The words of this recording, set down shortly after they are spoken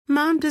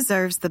Mom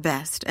deserves the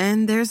best,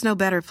 and there's no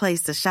better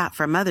place to shop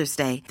for Mother's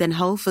Day than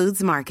Whole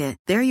Foods Market.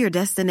 They're your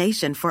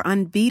destination for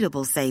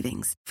unbeatable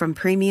savings, from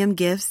premium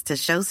gifts to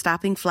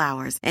show-stopping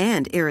flowers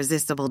and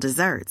irresistible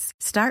desserts.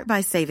 Start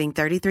by saving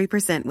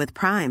 33% with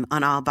Prime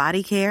on all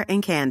body care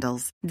and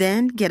candles.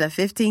 Then get a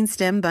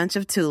 15-stem bunch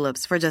of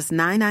tulips for just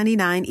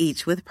 $9.99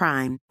 each with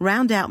Prime.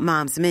 Round out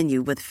Mom's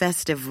menu with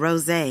festive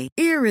rosé,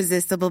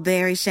 irresistible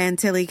berry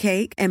chantilly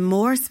cake, and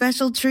more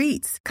special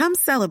treats. Come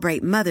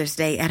celebrate Mother's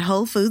Day at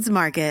Whole Foods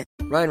Market.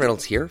 Ryan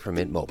Reynolds here from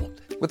Mint Mobile.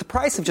 With the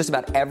price of just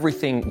about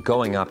everything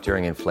going up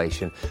during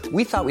inflation,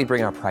 we thought we'd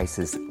bring our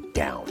prices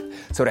down.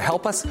 So to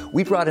help us,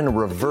 we brought in a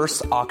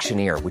reverse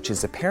auctioneer, which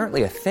is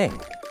apparently a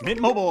thing. Mint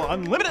Mobile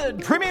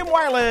Unlimited Premium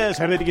Wireless.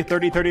 How to get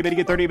 30, 30, bit to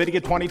get 30, bit to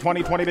get 20,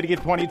 20, 20, bit to get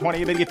 20,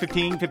 20, bit to get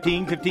 15,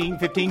 15, 15,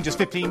 15, just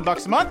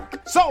 $15 a month?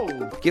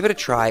 Sold! Give it a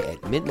try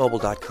at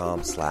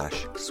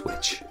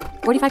mintmobile.com/switch.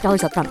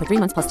 $45 up front for 3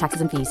 months plus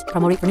taxes and fees.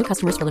 Promo rate for new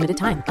customers for limited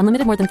time.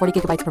 Unlimited more than 40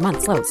 gigabytes per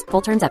month. Slows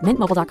full terms at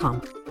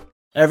mintmobile.com.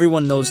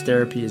 Everyone knows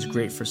therapy is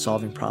great for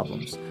solving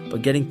problems,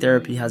 but getting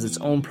therapy has its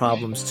own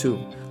problems too,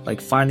 like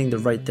finding the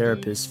right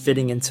therapist,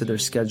 fitting into their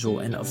schedule,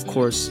 and of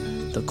course,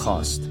 the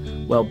cost.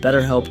 Well,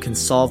 BetterHelp can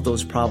solve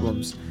those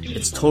problems.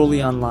 It's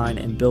totally online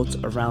and built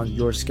around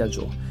your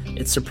schedule.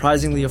 It's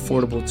surprisingly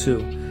affordable too.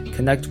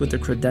 Connect with a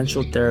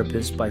credentialed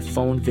therapist by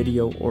phone,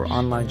 video, or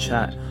online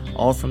chat,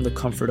 all from the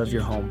comfort of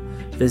your home.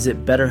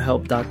 Visit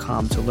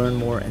BetterHelp.com to learn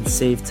more and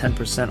save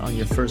 10% on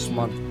your first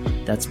month.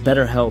 That's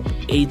BetterHelp,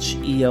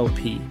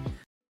 H-E-L-P.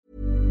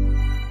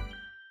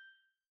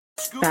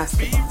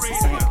 Basketball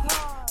Society.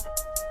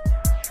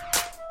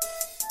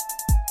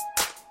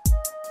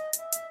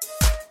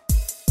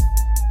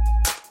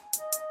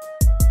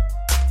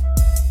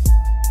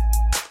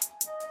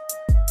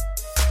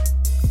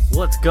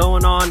 What's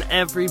going on,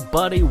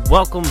 everybody?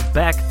 Welcome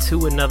back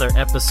to another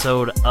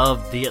episode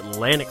of the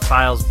Atlantic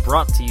Files,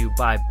 brought to you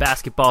by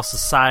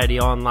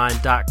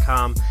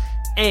BasketballSocietyOnline.com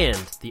and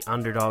the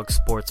Underdog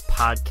Sports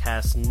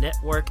Podcast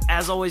Network.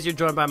 As always, you're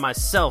joined by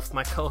myself,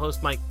 my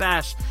co-host Mike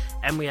Bash,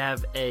 and we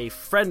have a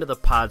friend of the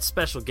pod,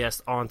 special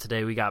guest on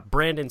today. We got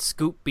Brandon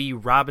Scoop B.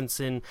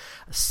 Robinson,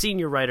 a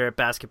senior writer at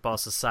Basketball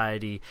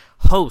Society,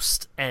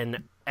 host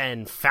and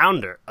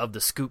founder of the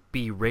Scoop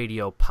B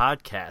Radio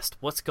podcast.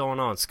 What's going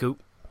on,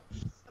 Scoop?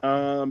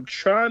 I'm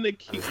trying to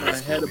keep my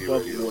head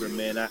above water,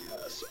 man. A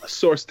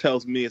source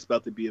tells me it's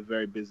about to be a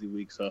very busy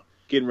week, so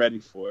getting ready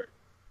for it.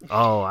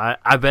 Oh,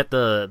 I bet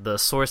the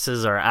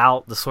sources are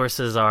out. The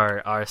sources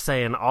are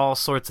saying all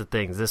sorts of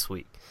things this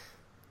week.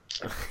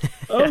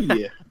 Oh,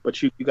 yeah.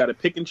 But you got to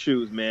pick and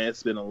choose, man.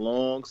 It's been a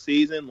long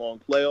season,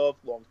 long playoff,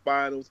 long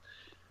finals.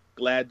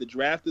 Glad the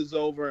draft is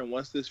over, and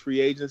once this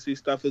free agency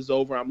stuff is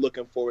over, I'm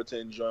looking forward to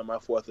enjoying my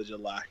 4th of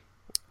July.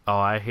 Oh,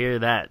 I hear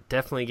that.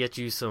 Definitely get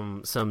you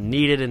some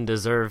needed and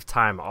deserved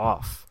time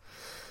off.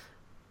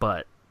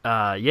 But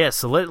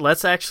so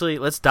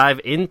let's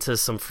dive into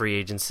some free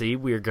agency.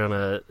 We're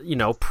gonna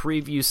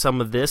preview some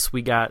of this.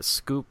 We got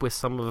Scoop with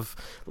some of,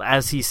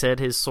 as he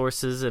said, his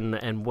sources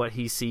and what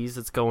he sees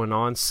that's going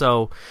on.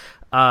 So,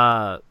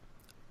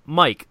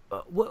 Mike,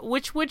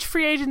 which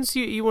free agents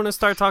you want to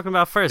start talking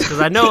about first? Because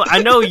I know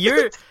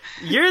you're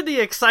the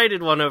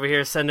excited one over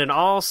here, sending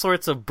all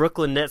sorts of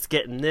Brooklyn Nets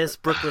getting this,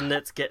 Brooklyn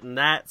Nets getting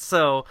that.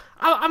 So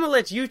I'm gonna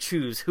let you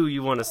choose who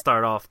you want to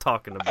start off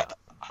talking about.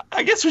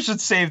 I guess we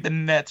should save the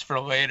Nets for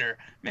later.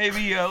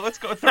 Maybe let's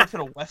go through to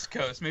the West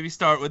Coast. Maybe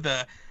start with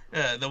the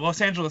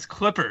Los Angeles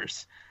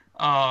Clippers.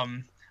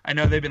 I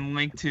know they've been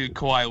linked to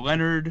Kawhi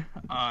Leonard.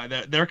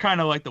 They're kind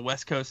of like the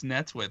West Coast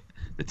Nets with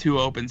the 2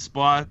 open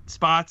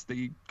spots,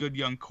 the good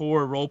young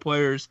core role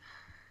players.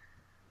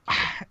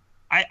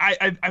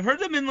 I've heard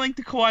them been linked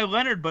to Kawhi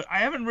Leonard, but I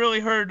haven't really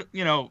heard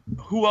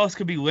who else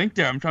could be linked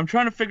there. I'm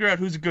trying to figure out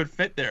who's a good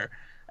fit there.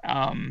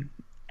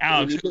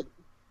 Alex,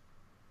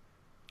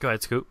 go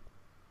ahead, Scoop.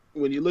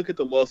 When you look at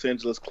the Los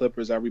Angeles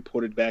Clippers, I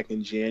reported back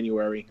in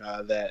January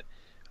that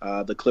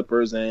the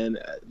Clippers and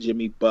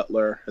Jimmy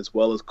Butler, as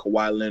well as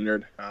Kawhi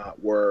Leonard,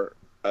 were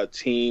a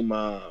team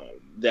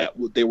that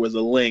there was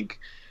a link.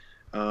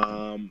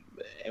 And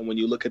when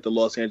you look at the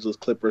Los Angeles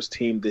Clippers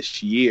team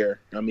this year,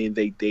 I mean,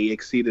 they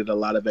exceeded a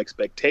lot of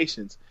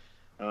expectations.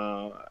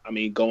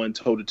 Going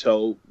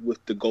toe-to-toe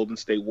with the Golden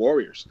State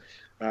Warriors.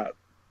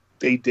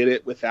 They did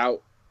it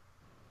without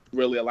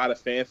really a lot of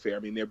fanfare. I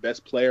mean, their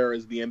best player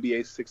is the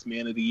NBA Sixth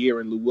Man of the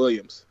Year in Lou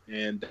Williams,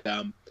 and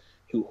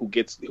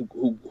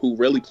who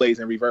really plays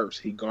in reverse.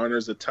 He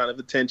garners a ton of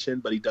attention,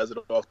 but he does it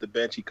off the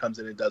bench. He comes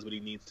in and does what he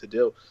needs to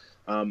do.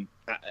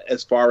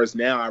 As far as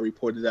now, I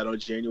reported that on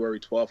January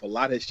 12th. A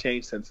lot has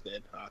changed since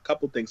then. A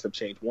couple things have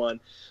changed. One,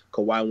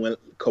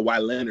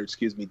 Kawhi Leonard,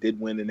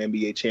 did win an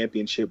NBA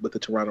championship with the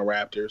Toronto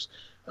Raptors.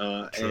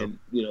 And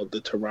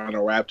the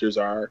Toronto Raptors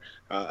are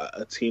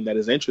a team that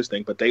is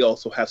interesting, but they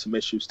also have some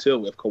issues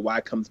too. If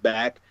Kawhi comes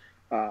back,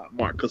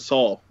 Marc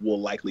Gasol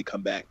will likely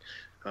come back.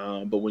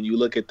 But when you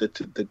look at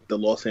the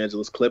Los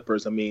Angeles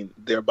Clippers, I mean,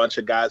 they're a bunch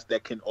of guys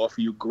that can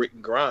offer you grit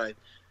and grind.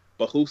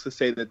 But who's to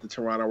say that the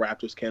Toronto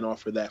Raptors can't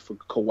offer that for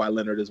Kawhi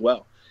Leonard as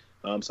well?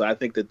 So I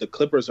think that the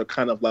Clippers are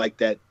kind of like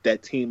that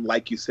team,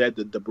 like you said,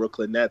 the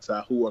Brooklyn Nets,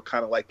 who are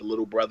kind of like the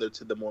little brother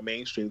to the more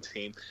mainstream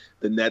team,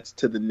 the Nets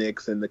to the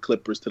Knicks and the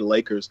Clippers to the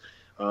Lakers.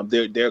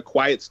 They're a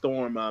quiet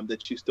storm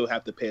that you still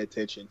have to pay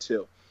attention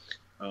to.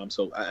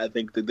 So I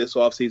think that this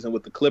offseason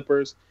with the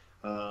Clippers,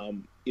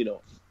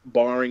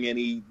 barring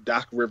any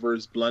Doc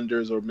Rivers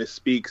blunders or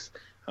misspeaks,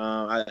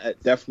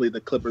 definitely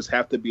the Clippers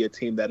have to be a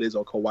team that is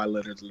on Kawhi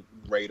Leonard's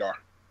radar.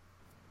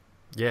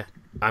 Yeah,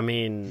 I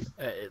mean,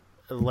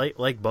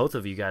 like both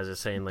of you guys are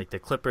saying, like the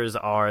Clippers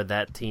are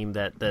that team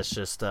that's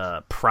just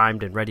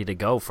primed and ready to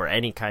go for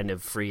any kind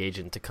of free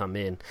agent to come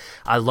in.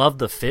 I love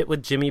the fit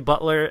with Jimmy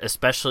Butler,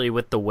 especially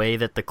with the way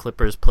that the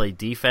Clippers play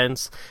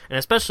defense, and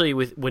especially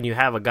with when you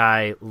have a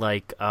guy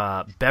like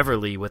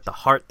Beverly with the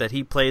heart that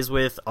he plays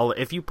with.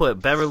 If you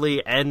put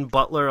Beverly and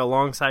Butler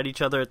alongside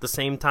each other at the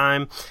same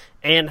time,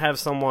 and have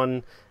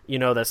someone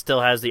that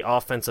still has the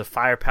offensive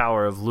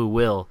firepower of Lou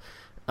Will.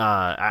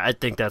 I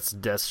think that's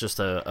just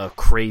a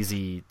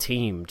crazy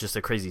team, just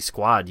a crazy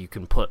squad you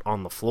can put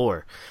on the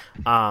floor.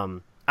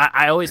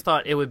 I always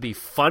thought it would be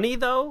funny,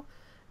 though,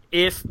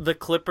 if the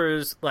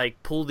Clippers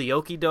pulled the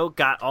okie doke,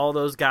 got all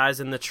those guys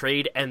in the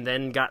trade, and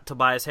then got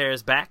Tobias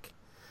Harris back.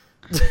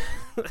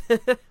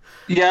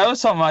 Yeah, it was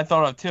something I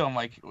thought of, too. I'm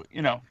like,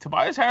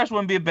 Tobias Harris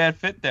wouldn't be a bad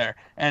fit there.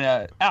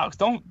 And, Alex,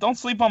 don't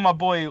sleep on my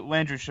boy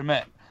Landry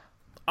Shamet.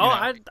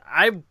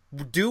 I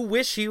do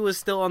wish he was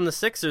still on the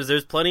Sixers.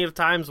 There's plenty of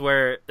times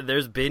where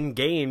there's been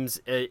games,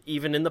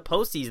 even in the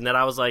postseason, that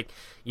I was like,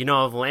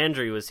 if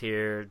Landry was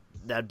here,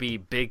 that'd be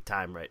big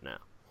time right now.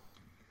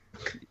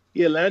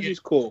 Yeah, Landry's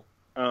cool.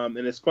 And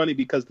it's funny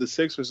because the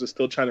Sixers are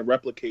still trying to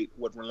replicate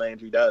what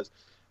Landry does.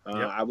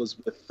 I was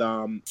with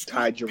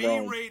Ty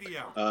Jerome,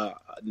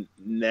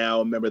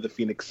 now a member of the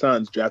Phoenix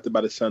Suns, drafted by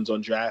the Suns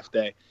on draft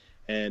day.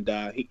 And,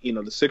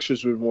 the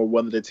Sixers were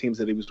one of the teams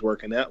that he was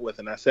working out with.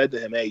 And I said to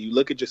him, hey, you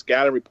look at your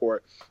scouting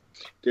report.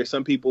 There's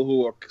some people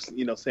who are,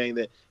 saying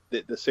that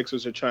the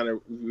Sixers are trying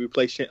to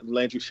replace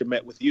Landry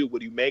Shamet with you. What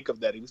do you make of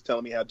that? He was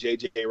telling me how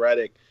J.J.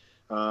 Redick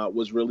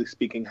was really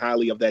speaking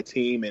highly of that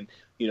team. And,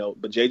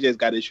 but J.J.'s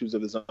got issues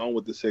of his own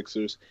with the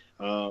Sixers,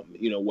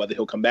 whether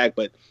he'll come back.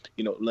 But,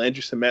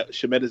 Landry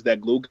Shamet is that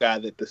glue guy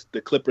that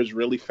the Clippers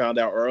really found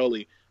out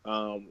early.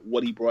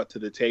 What he brought to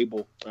the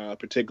table,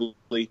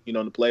 particularly, in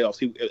the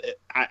playoffs.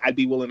 I'd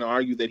be willing to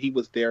argue that he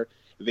was their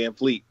Van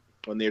Fleet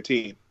on their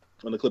team,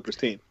 on the Clippers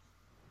team.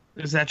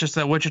 Is that just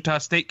a Wichita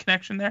State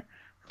connection there?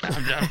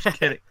 I'm just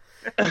kidding.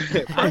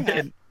 I'm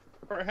kidding.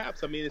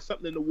 Perhaps. I mean, it's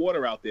something in the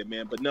water out there,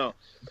 man. But no,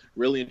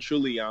 really and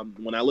truly,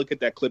 when I look at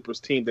that Clippers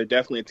team, they're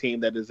definitely a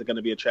team that is going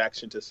to be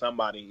attraction to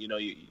somebody.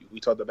 We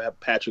talked about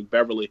Patrick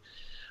Beverly.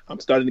 I'm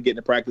starting to get in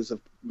the practice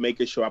of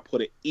making sure I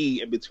put an E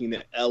in between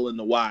the L and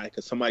the Y,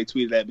 because somebody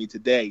tweeted at me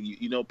today.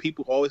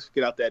 People always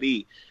forget out that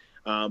E.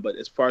 But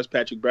as far as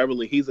Patrick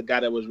Beverly, he's a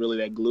guy that was really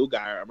that glue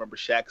guy. I remember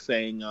Shaq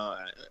saying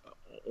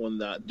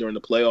during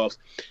the playoffs,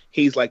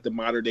 he's like the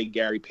modern day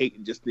Gary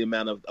Payton, just the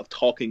amount of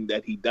talking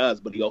that he does,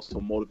 but he also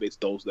motivates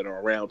those that are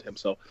around him.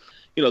 So,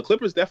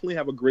 Clippers definitely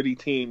have a gritty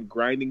team,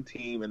 grinding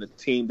team, and a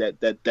team that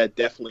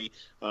definitely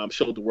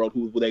showed the world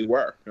who they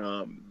were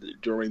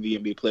during the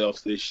NBA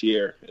playoffs this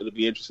year. It'll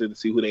be interesting to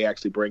see who they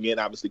actually bring in.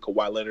 Obviously,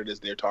 Kawhi Leonard is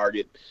their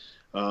target,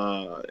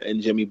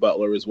 and Jimmy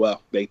Butler as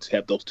well. They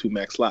have those two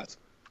max slots.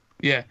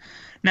 Yeah.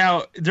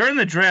 Now, during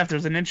the draft,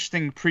 there's an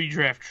interesting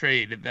pre-draft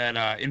trade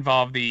that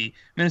involved the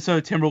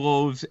Minnesota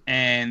Timberwolves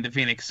and the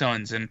Phoenix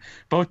Suns, and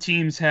both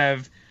teams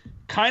have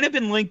kind of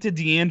been linked to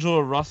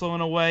D'Angelo Russell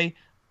in a way.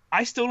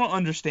 I still don't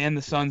understand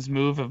the Suns'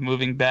 move of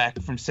moving back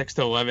from 6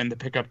 to 11 to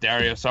pick up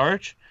Dario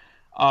Saric.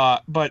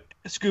 But,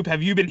 Scoop,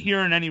 have you been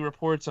hearing any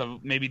reports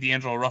of maybe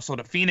D'Angelo Russell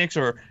to Phoenix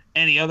or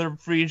any other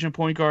free agent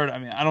point guard? I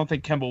mean, I don't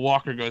think Kemba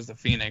Walker goes to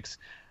Phoenix.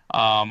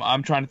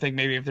 I'm trying to think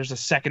maybe if there's a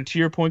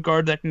second-tier point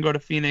guard that can go to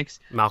Phoenix.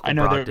 Malcolm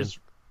Brogdon.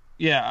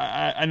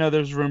 I know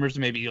there's rumors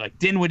maybe like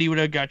Dinwiddie would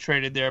have got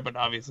traded there, but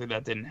obviously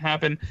that didn't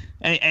happen.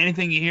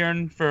 Anything you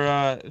hearing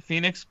for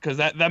Phoenix? Because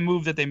that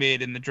move that they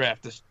made in the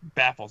draft just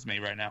baffles me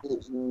right now.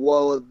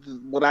 Well,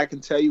 what I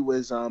can tell you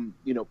is,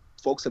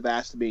 folks have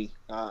asked me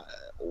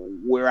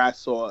where I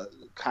saw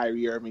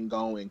Kyrie Irving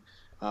going,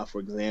 for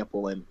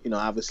example, and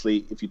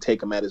obviously if you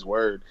take him at his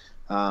word,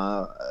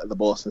 the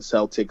Boston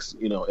Celtics,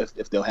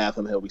 if they'll have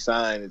him, he'll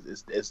resign.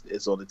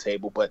 It's on the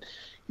table. But,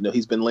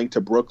 he's been linked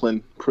to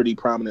Brooklyn pretty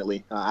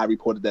prominently. I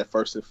reported that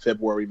first in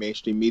February.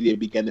 Mainstream media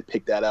began to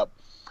pick that up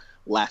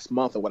last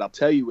month. And what I'll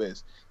tell you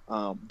is,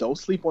 don't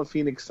sleep on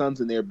Phoenix Suns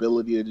and their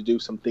ability to do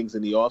some things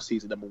in the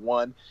offseason. Number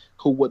one,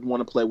 who wouldn't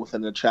want to play with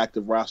an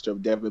attractive roster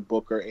of Devin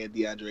Booker and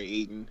DeAndre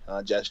Ayton?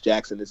 Josh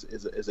Jackson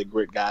is a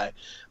great guy.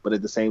 But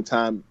at the same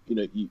time,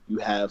 you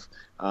have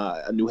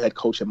a new head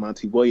coach in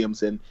Monty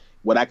Williams. And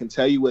what I can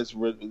tell you is,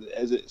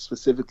 as it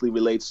specifically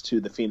relates to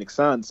the Phoenix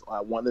Suns,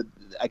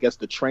 I guess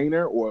the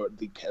trainer or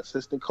the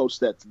assistant coach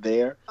that's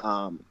there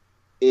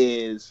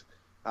is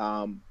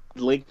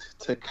linked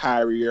to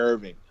Kyrie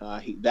Irving.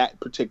 That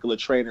particular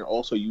trainer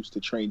also used to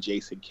train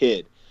Jason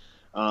Kidd.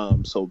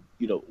 So,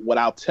 what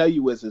I'll tell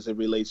you is, as it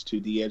relates to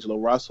D'Angelo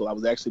Russell, I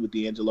was actually with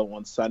D'Angelo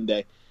on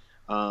Sunday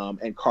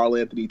And Karl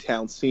Anthony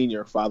Towns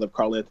Sr., father of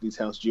Karl Anthony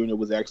Towns Jr.,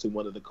 was actually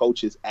one of the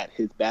coaches at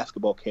his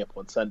basketball camp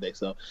on Sunday.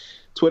 So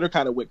Twitter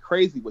kind of went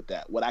crazy with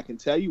that. What I can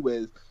tell you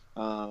is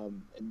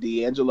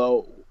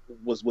D'Angelo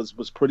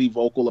was pretty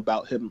vocal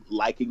about him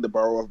liking the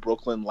borough of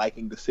Brooklyn,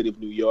 liking the city of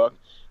New York,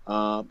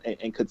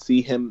 and could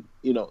see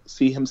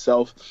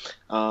himself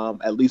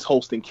at least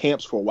hosting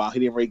camps for a while. He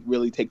didn't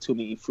really take too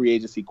many free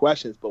agency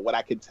questions, but what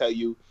I can tell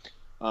you,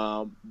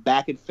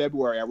 back in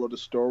February, I wrote a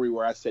story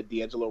where I said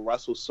D'Angelo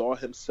Russell saw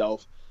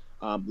himself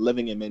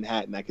living in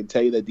Manhattan. I can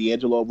tell you that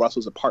D'Angelo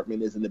Russell's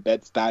apartment is in the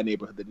Bed-Stuy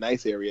neighborhood, the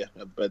nice area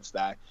of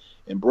Bed-Stuy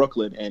in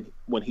Brooklyn. And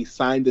when he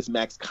signed this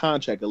max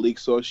contract, a leak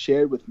source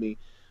shared with me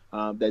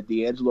that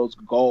D'Angelo's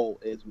goal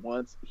is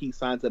once he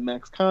signs a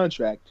max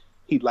contract,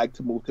 he'd like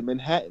to move to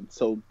Manhattan.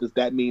 So does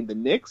that mean the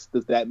Knicks?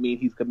 Does that mean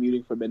he's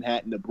commuting from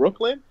Manhattan to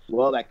Brooklyn?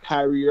 Well, that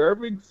Kyrie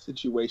Irving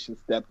situation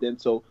stepped in.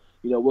 So,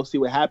 we'll see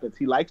what happens.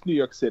 He likes New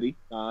York City.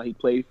 He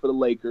played for the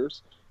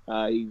Lakers.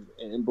 He's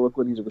in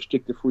Brooklyn. He's a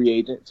restricted free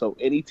agent. So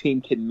any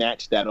team can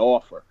match that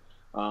offer.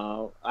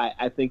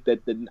 I think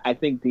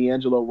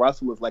D'Angelo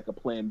Russell is like a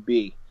plan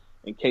B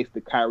in case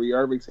the Kyrie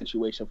Irving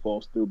situation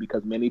falls through,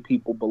 because many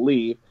people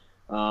believe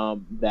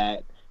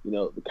that,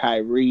 the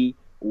Kyrie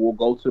will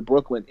go to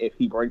Brooklyn if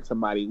he brings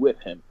somebody with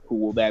him. Who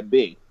will that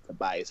be?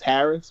 Tobias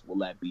Harris? Will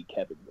that be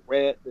Kevin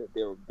Durant?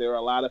 There are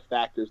a lot of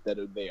factors that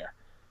are there.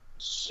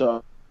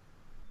 So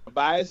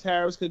Tobias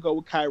Harris could go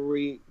with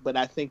Kyrie, but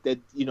I think that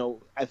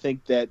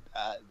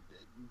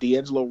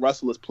D'Angelo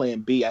Russell is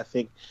plan B. I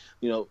think,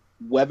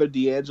 whether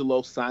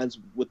D'Angelo signs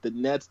with the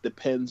Nets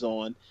depends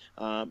on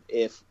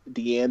if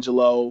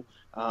D'Angelo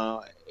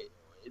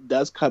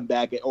does come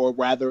back, or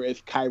rather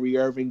if Kyrie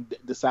Irving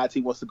decides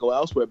he wants to go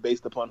elsewhere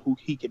based upon who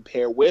he can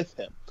pair with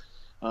him.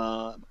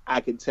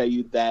 I can tell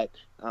you that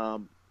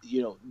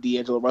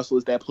D'Angelo Russell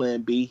is that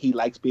plan B. He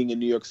likes being in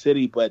New York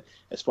City, but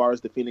as far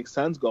as the Phoenix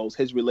Suns goes,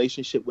 his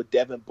relationship with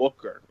Devin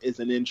Booker is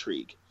an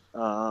intrigue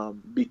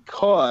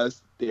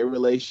because their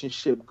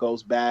relationship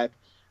goes back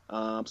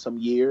some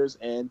years,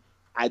 and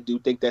I do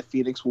think that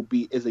Phoenix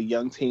is a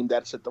young team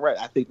that's a threat.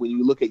 I think when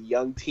you look at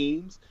young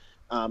teams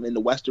in the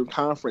Western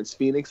Conference,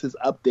 Phoenix is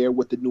up there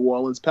with the New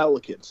Orleans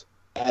Pelicans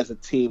as a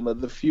team of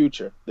the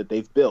future that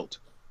they've built.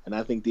 And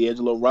I think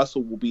D'Angelo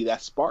Russell will be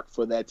that spark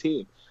for that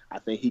team. I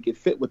think he can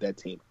fit with that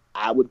team.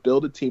 I would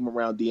build a team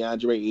around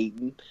DeAndre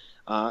Ayton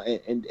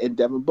and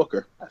Devin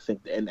Booker. I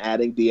think, and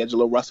adding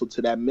D'Angelo Russell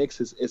to that mix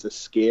is a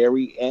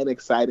scary and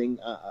exciting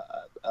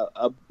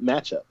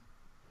matchup.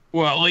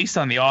 Well, at least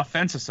on the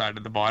offensive side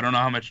of the ball, I don't know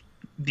how much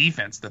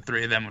defense the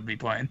three of them would be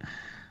playing.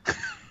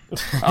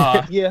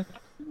 Yeah,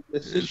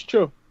 this is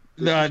true.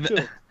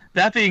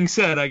 That being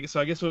said, I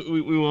guess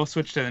we will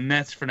switch to the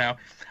Nets for now.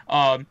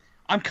 I'm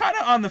kind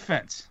of on the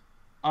fence.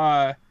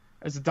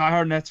 As a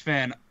diehard Nets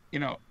fan,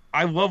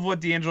 I love what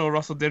D'Angelo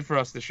Russell did for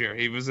us this year.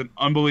 He was an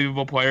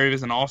unbelievable player. He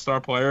was an all-star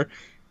player.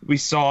 We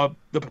saw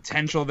the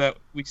potential that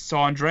we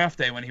saw on draft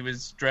day when he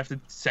was drafted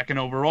second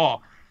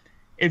overall.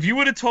 If you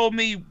would have told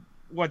me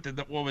what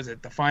was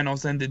it? The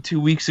finals ended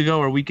 2 weeks ago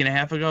or a week and a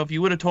half ago. If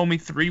you would have told me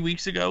 3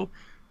 weeks ago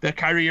that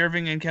Kyrie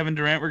Irving and Kevin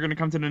Durant were going to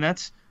come to the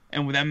Nets,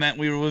 and that meant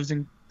we were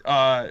losing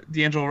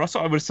D'Angelo Russell,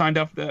 I would have signed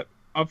up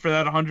for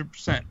that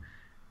 100%.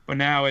 But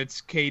now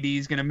it's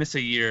KD's going to miss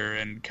a year,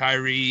 and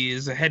Kyrie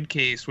is a head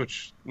case,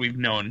 which we've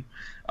known.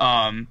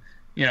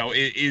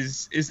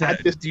 Is that?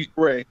 I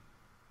disagree.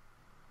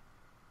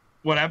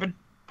 What happened?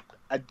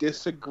 I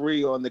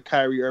disagree on the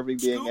Kyrie Irving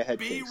being a head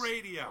case.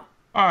 Radio.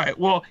 All right.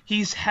 Well,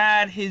 he's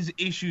had his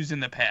issues in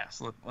the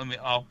past.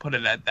 I'll put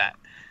it at that.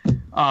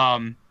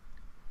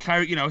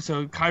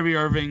 So Kyrie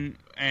Irving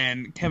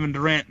and Kevin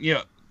Durant.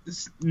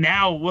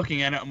 Now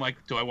looking at it, I'm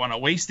like, do I want to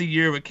waste a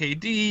year with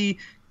KD?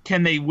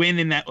 Can they win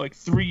in that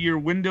 3-year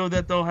window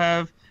that they'll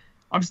have?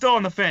 I'm still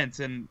on the fence,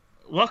 and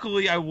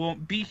luckily I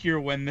won't be here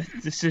when the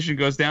decision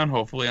goes down,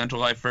 hopefully on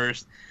July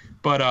 1st.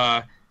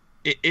 But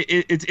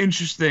it's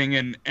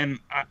interesting, and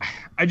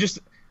I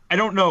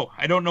don't know.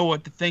 I don't know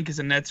what to think as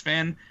a Nets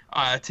fan.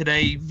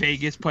 Today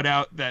Vegas put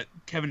out that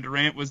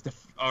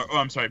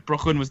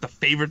Brooklyn was the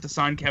favorite to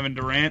sign Kevin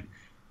Durant,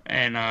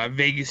 and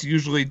Vegas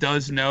usually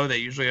does know. They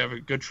usually have a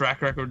good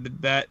track record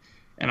with that.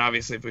 And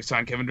obviously, if we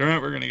sign Kevin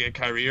Durant, we're going to get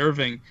Kyrie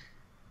Irving.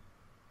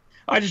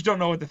 I just don't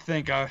know what to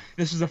think.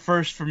 This is a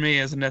first for me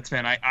as a Nets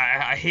fan.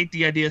 I hate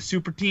the idea of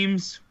super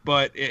teams,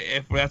 but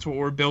if that's what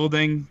we're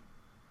building,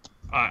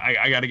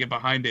 I got to get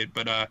behind it.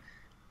 But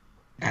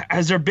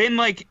has there been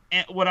I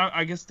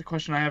guess the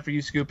question I have for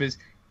you, Scoop, is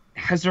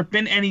has there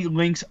been any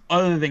links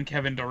other than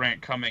Kevin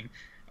Durant coming?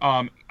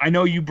 I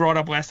know you brought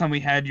up last time we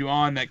had you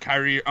on that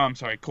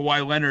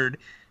Kawhi Leonard,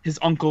 his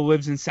uncle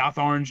lives in South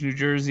Orange, New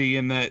Jersey,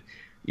 and that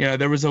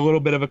there was a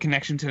little bit of a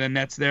connection to the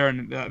Nets there,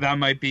 and that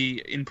might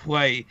be in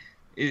play.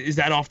 Is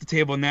that off the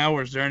table now,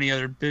 or is there any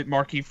other bit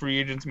marquee free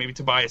agents, maybe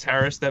Tobias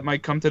Harris, that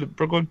might come to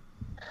Brooklyn?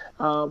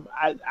 I'll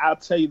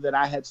tell you that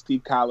I had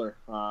Steve Kyler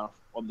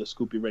on the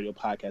Scoopy Radio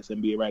podcast,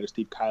 NBA writer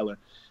Steve Kyler,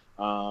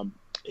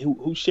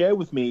 who shared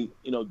with me,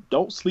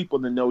 don't sleep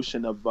on the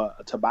notion of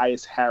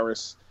Tobias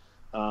Harris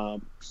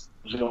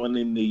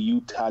joining the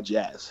Utah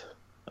Jazz.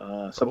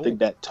 something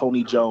that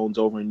Tony Jones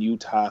over in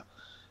Utah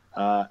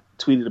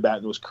tweeted about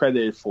and was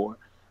credited for.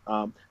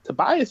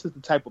 Tobias is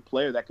the type of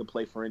player that can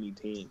play for any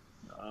team.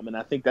 And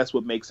I think that's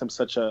what makes him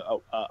such a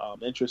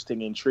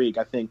interesting intrigue.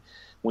 I think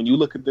when you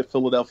look at the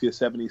Philadelphia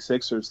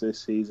 76ers this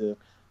season,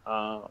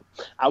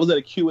 I was at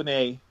a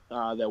Q&A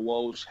that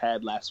Woj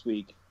had last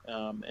week.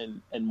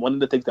 And one of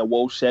the things that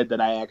Woj said that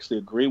I actually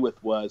agree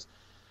with was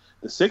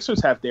the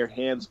Sixers have their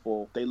hands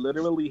full. They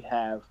literally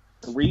have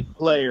 3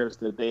 players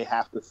that they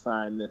have to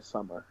sign this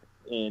summer,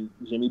 in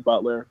Jimmy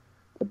Butler,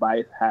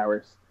 Tobias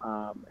Harris,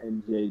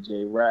 and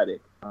J.J.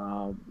 Redick.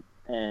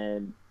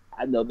 And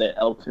I know that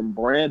Elton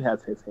Brand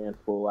has his hands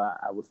full.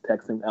 I was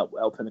texting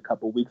Elton a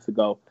couple weeks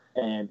ago,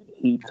 and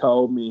he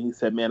told me, he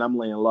said, man, I'm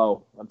laying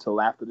low until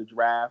after the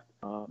draft,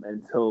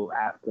 until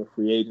after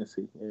free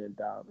agency. And,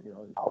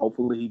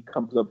 hopefully he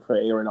comes up for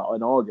air in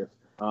August.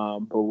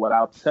 But what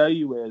I'll tell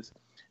you is,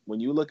 when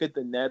you look at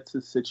the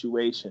Nets'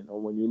 situation, or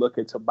when you look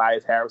at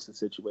Tobias Harris'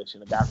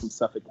 situation, a guy from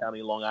Suffolk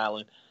County, Long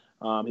Island,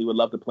 he would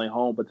love to play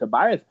home, but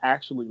Tobias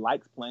actually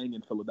likes playing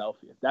in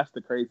Philadelphia. That's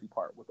the crazy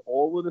part. With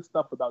all of the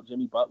stuff about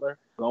Jimmy Butler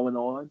going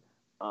on,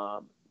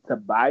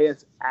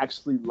 Tobias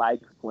actually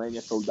likes playing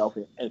in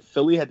Philadelphia. And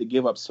Philly had to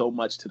give up so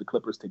much to the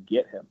Clippers to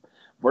get him.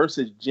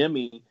 Versus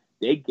Jimmy,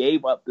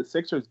 the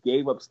Sixers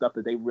gave up stuff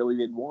that they really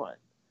didn't want.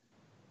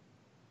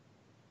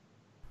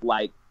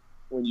 Like,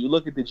 when you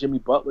look at the Jimmy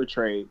Butler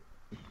trade,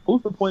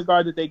 who's the point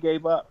guard that they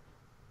gave up?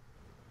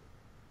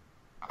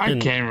 I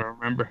can't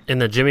remember. In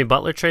the Jimmy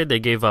Butler trade, they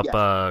gave up.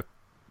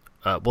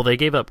 They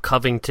gave up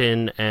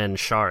Covington and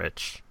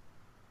Šarić.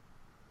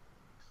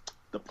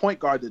 The point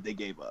guard that they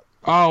gave up.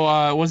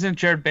 Oh, wasn't it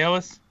Jared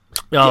Bayless?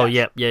 Oh,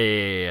 yes.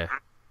 Yeah.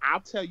 I'll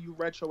tell you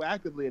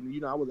retroactively,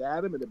 and I was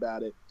adamant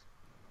about it.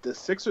 The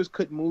Sixers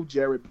couldn't move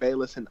Jared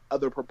Bayless in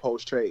other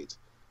proposed trades,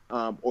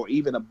 or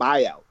even a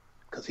buyout,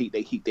 because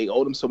they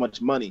owed him so much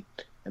money.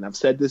 And I've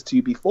said this to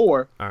you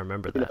before. I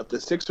remember that. If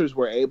the Sixers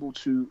were able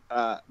to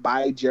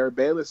buy Jared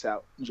Bayless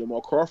out,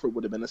 Jamal Crawford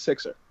would have been a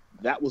Sixer.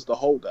 That was the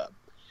holdup.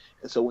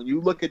 And so when you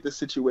look at the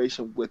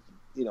situation with,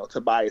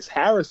 Tobias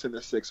Harris and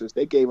the Sixers,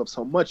 they gave up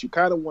so much. You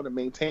kind of want to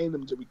maintain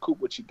them to recoup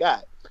what you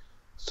got.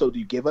 So do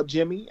you give up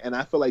Jimmy? And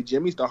I feel like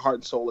Jimmy's the heart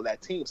and soul of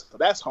that team. So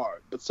that's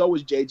hard. But so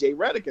is J.J.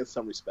 Redick in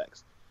some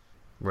respects.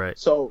 Right.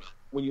 So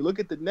when you look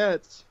at the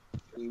Nets,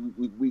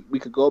 we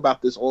could go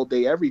about this all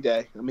day, every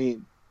day. I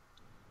mean,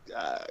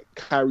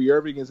 Kyrie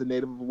Irving is a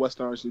native of West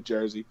Orange, New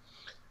Jersey.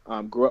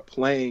 Grew up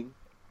playing,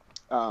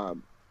 or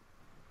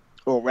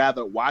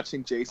rather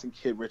watching Jason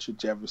Kidd, Richard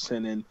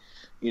Jefferson, and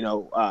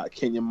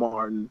Kenyon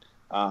Martin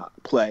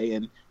play.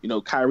 And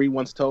Kyrie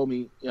once told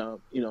me,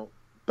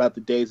 about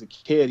the days as a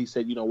kid. He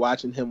said,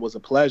 watching him was a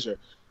pleasure.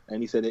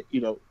 And he said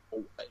that,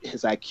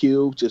 his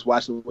IQ, just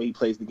watching the way he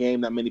plays the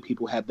game, not many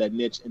people have that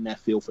niche and that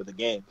feel for the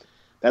game.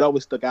 That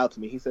always stuck out to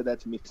me. He said that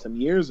to me some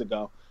years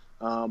ago.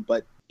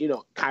 But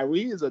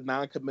Kyrie is a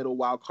non-committal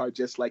wild card,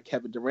 just like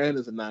Kevin Durant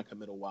is a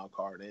non-committal wild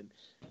card. And,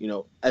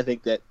 I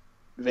think that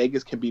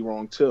Vegas can be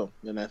wrong too.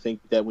 And I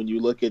think that when you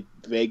look at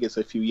Vegas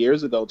a few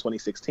years ago,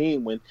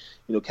 2016, when,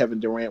 Kevin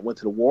Durant went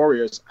to the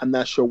Warriors, I'm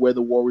not sure where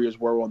the Warriors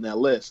were on that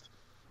list.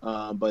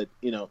 But,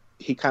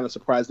 he kind of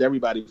surprised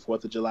everybody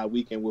 4th of July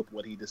weekend with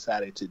what he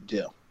decided to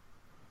do.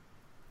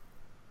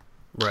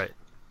 Right.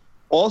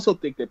 Also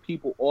think that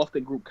people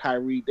often group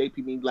Kyrie.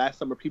 Last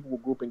summer people were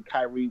grouping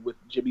Kyrie with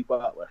Jimmy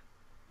Butler.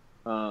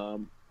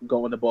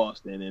 Going to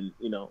Boston, and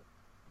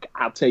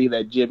I'll tell you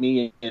that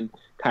Jimmy and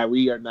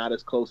Kyrie are not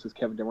as close as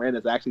Kevin Durant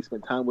has. Actually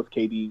spent time with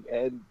KD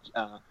and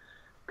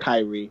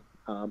Kyrie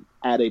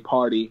at a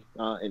party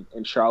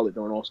in Charlotte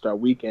during All-Star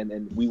Weekend,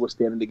 and we were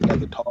standing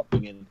together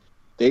talking, and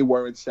they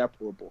were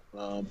inseparable.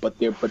 But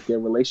their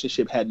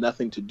relationship had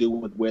nothing to do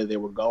with where they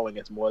were going.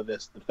 It's more the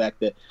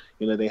fact that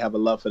they have a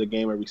love for the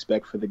game, a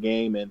respect for the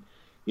game, and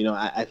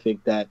I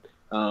think that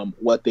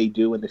what they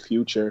do in the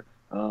future.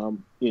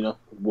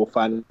 We'll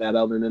find that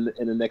out in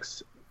the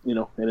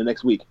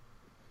next week.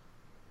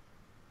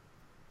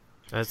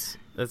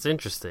 That's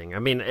interesting. I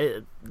mean,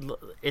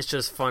 it's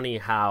just funny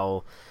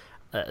how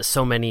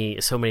so many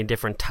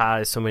different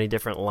ties, so many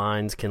different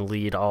lines can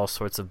lead all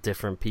sorts of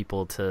different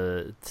people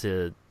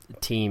to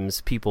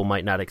teams people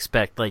might not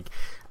expect.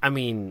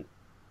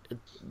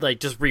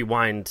 Just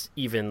rewind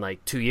even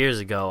 2 years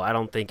ago. I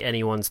don't think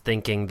anyone's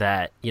thinking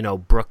that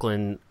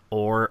Brooklyn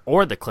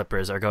or the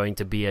Clippers are going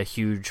to be a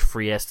huge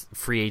free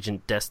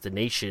agent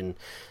destination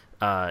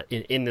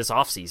in this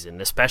offseason,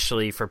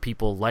 especially for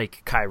people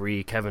like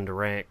Kyrie, Kevin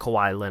Durant,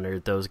 Kawhi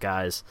Leonard, those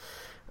guys.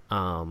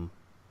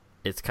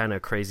 It's kind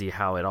of crazy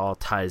how it all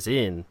ties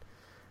in.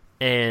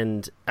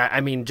 And,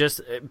 I mean,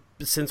 just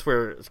since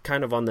we're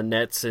kind of on the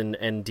Nets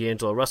and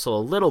D'Angelo Russell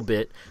a little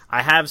bit,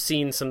 I have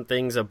seen some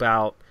things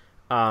about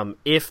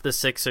if the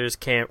Sixers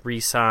can't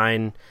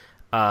re-sign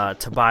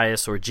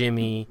Tobias or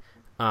Jimmy,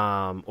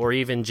 or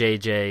even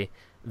JJ,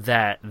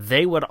 that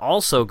they would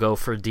also go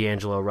for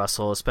D'Angelo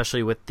Russell,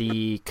 especially with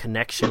the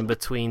connection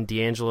between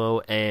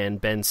D'Angelo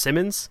and Ben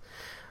Simmons.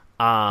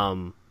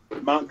 Mount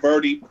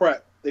Verdi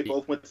Prep. They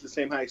both went to the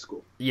same high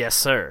school. Yes,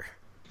 sir.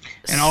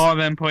 And all of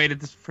them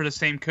played for the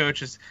same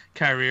coach as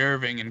Kyrie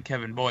Irving and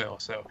Kevin Boyle.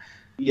 So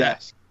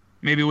yes,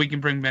 maybe we can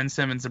bring Ben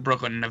Simmons to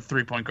Brooklyn and have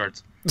 3-point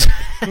guards.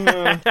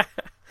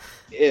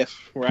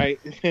 If, right?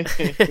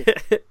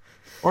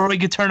 Or we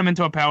could turn him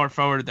into a power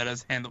forward that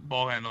has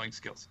ball handling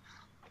skills.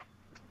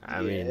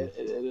 I mean,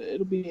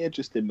 it'll be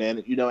interesting,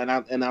 man. You know,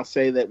 and I'll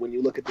say that when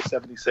you look at the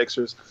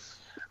 76ers,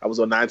 I was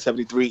on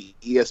 973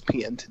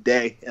 ESPN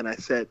today, and I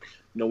said,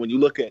 you know, when you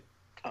look at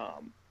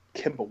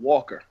Kemba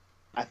Walker,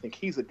 I think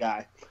he's a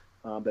guy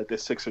that the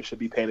Sixers should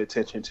be paying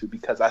attention to,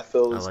 because I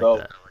feel as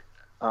though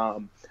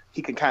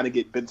he can kind of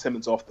get Ben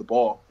Simmons off the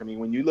ball. I mean,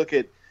 when you look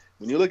at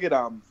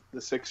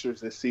the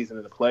Sixers this season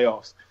in the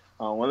playoffs,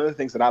 one of the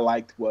things that I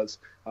liked was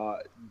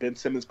Ben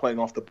Simmons playing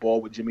off the ball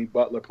with Jimmy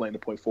Butler playing the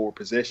point forward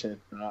position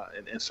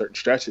in certain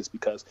stretches,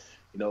 because,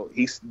 you know,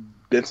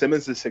 Ben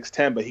Simmons is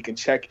 6'10", but he can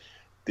check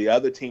the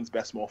other team's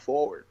best small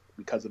forward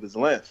because of his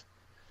length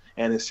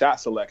and his shot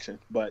selection.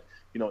 But,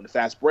 you know, in the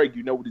fast break,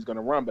 you know what he's going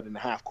to run, but in the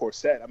half-court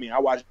set, I mean, I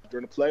watched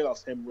during the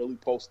playoffs him really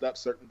post up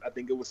I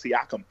think it was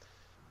Siakam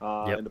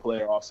in the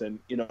playoffs. And,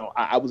 you know,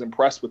 I was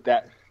impressed with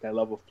that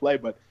level of play.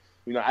 But,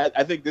 you know,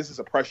 I think this is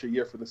a pressure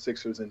year for the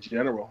Sixers in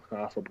general,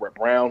 for Brett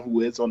Brown,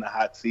 who is on the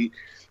hot seat.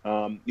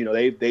 You know,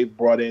 they've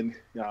brought in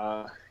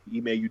Ime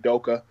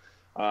Udoka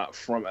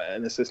from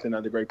an assistant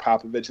under Greg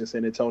Popovich in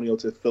San Antonio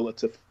to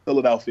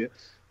Philadelphia.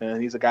 And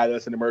he's a guy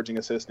that's an emerging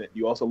assistant.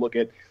 You also look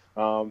at,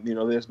 you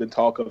know, there's been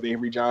talk of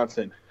Avery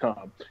Johnson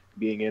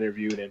being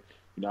interviewed. And,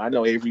 you know, I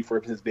know Avery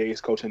from his days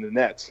coaching the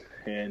Nets.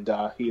 And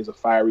he is a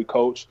fiery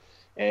coach.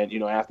 And, you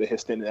know, after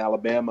his stint in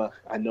Alabama,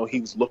 I know he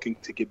was looking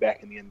to get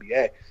back in the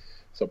NBA.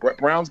 So Brett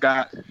Brown's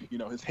got, you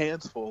know, his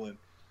hands full, and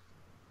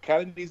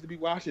kind of needs to be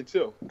watching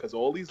too, because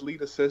all these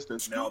lead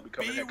assistants now are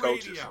becoming head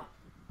coaches.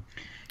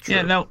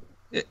 Yeah, now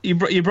you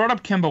brought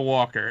up Kemba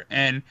Walker,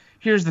 and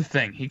here's the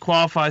thing: he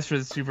qualifies for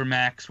the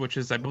Supermax, which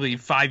is, I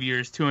believe, 5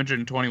 years,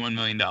 $221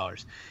 million.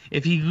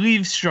 If he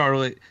leaves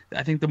Charlotte,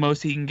 I think the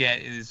most he can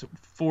get is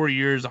 4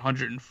 years,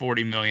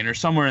 $140 million, or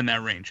somewhere in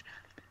that range.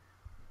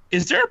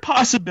 Is there a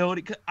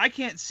possibility? I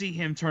can't see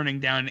him turning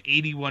down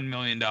 $81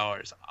 million.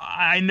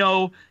 I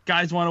know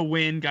guys want to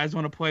win, guys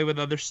want to play with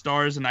other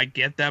stars, and I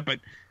get that, but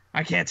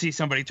I can't see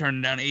somebody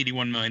turning down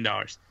 $81 million.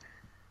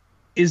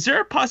 Is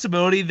there a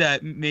possibility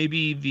that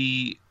maybe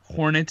the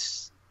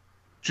Hornets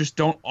just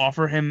don't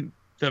offer him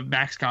the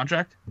max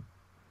contract?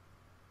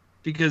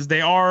 Because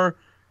they are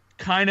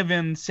kind of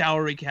in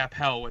salary cap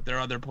hell with their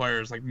other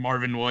players like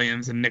Marvin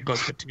Williams and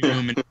Nicholas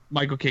Batum and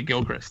Michael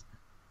Kidd-Gilchrist.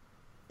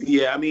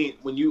 Yeah, I mean,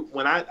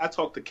 when I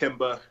talked to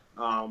Kemba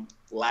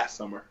last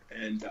summer,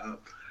 and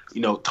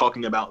you know,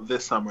 talking about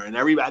this summer, and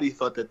everybody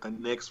thought that the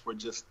Knicks were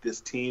just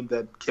this team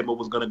that Kemba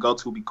was going to go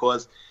to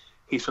because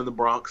he's from the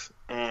Bronx,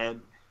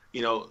 and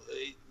you know,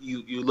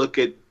 you look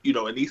at, you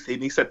know, and he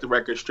set the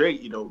record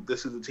straight. You know,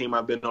 this is a team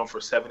I've been on for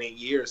 7-8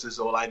 years. This is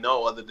all I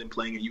know, other than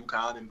playing at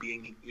UConn and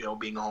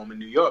being home in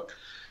New York.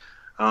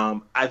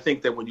 I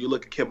think that when you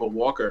look at Kemba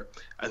Walker,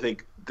 I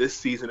think this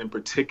season in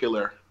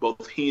particular,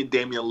 both he and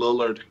Damian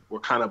Lillard were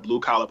kind of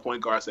blue-collar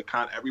point guards that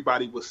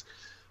everybody was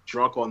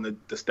drunk on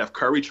the Steph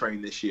Curry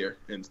train this year.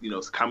 And, you know,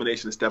 it's a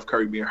combination of Steph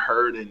Curry being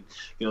hurt and,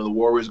 you know, the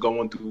Warriors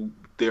going through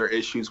their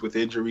issues with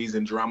injuries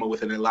and drama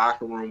within their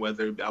locker room,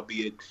 whether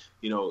albeit,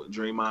 you know,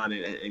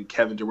 Draymond and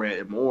Kevin Durant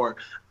and more.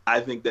 I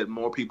think that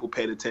more people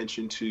paid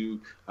attention to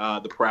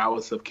the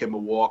prowess of Kemba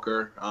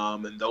Walker,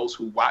 and those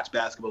who watch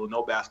basketball and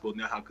know basketball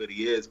know how good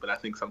he is. But I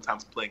think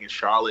sometimes playing in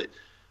Charlotte,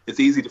 it's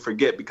easy to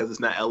forget because it's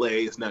not LA,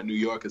 it's not New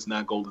York, it's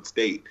not Golden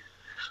State.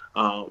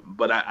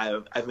 But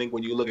I think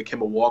when you look at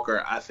Kemba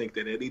Walker, I think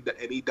that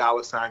any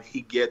dollar sign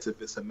he gets,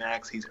 if it's a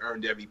max, he's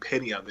earned every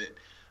penny of it.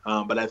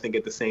 But I think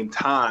at the same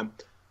time,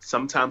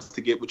 sometimes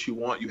to get what you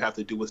want, you have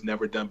to do what's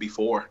never done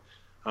before.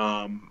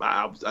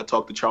 I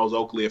talked to Charles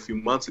Oakley a few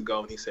months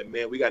ago, and he said,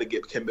 man, we got to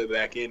get Kemba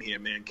back in here,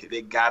 man.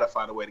 They got to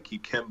find a way to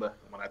keep Kemba.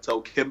 When I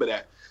told Kemba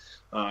that,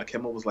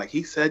 Kemba was like,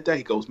 he said that?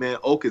 He goes, man,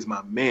 Oak is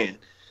my man.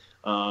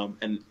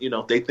 And, you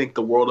know, they think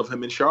the world of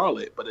him in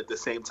Charlotte. But at the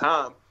same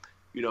time,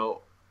 you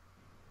know,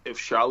 if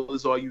Charlotte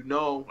is all you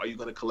know, are you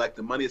going to collect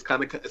the money? It's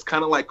kind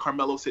of like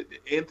Carmelo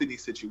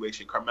Anthony's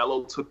situation.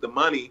 Carmelo took the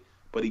money,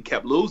 but he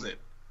kept losing.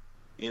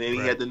 And then he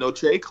had the no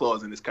trade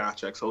clause in his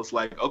contract. So it's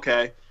like,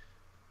 okay,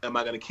 am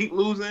I going to keep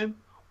losing,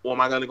 or am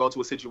I going to go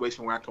to a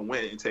situation where I can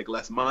win and take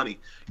less money?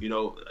 You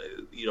know,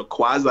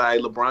 quasi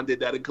LeBron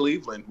did that in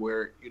Cleveland,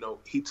 where, you know,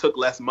 he took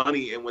less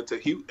money and went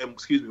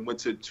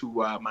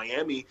to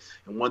Miami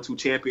and won 2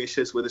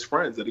 championships with his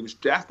friends that he was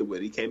drafted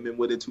with. He came in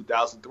with in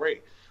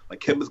 2003. Like,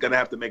 Kemba's going to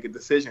have to make a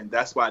decision.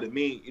 That's why, to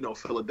me, you know,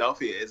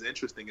 Philadelphia is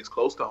interesting. It's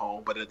close to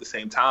home, but at the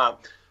same time,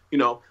 you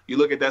know, you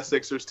look at that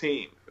Sixers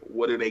team.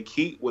 What do they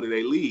keep? What do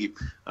they leave?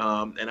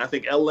 And I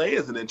think LA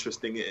is an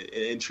interesting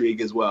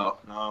intrigue as well.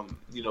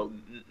 You know,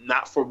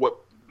 not for what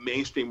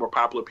mainstream or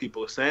popular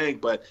people are saying,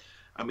 but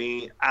I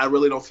mean, I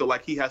really don't feel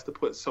like he has to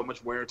put so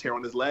much wear and tear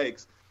on his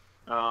legs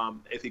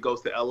if he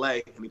goes to LA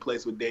and he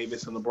plays with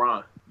Davis and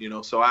LeBron. You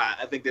know, so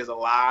I think there's a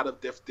lot of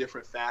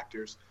different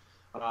factors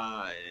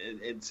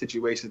in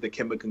situations that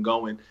Kemba can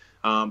go in.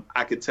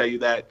 I could tell you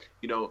that,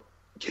 you know,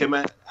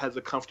 Kemba has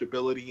a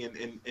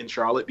comfortability in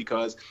Charlotte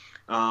because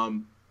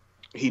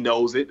he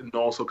knows it, and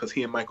also because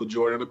he and Michael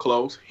Jordan are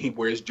close. He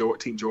wears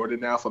Team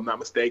Jordan now, if I'm not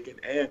mistaken.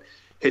 And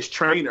his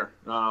trainer,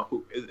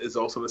 who is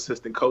also an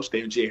assistant coach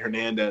named Jay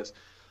Hernandez.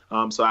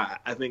 So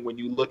I think when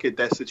you look at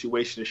that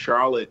situation in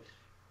Charlotte,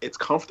 it's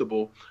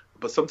comfortable,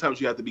 but sometimes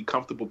you have to be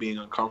comfortable being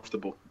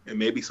uncomfortable, and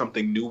maybe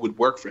something new would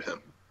work for him.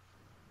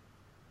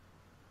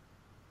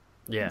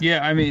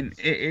 Yeah. I mean,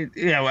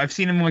 I've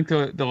seen him link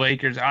to the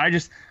Lakers.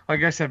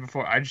 Like I said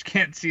before, I just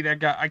can't see that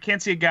guy. I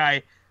can't see a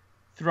guy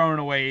throwing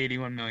away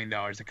 $81 million.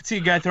 I could see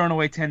a guy throwing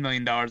away $10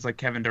 million like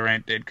Kevin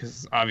Durant did,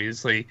 because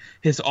obviously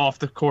his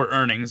off-the-court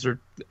earnings are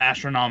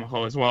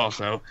astronomical as well.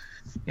 So,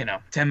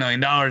 $10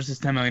 million is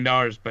 $10 million,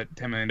 but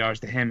 $10 million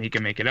to him, he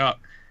can make it up.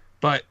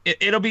 But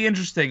it'll be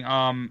interesting.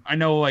 I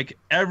know like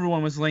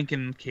everyone was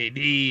linking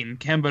KD and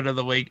Kemba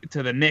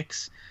to the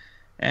Knicks,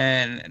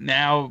 and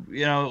now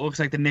it looks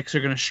like the Knicks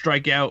are going to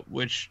strike out,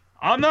 which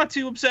I'm not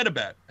too upset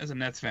about as a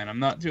Nets fan. I'm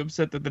not too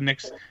upset that the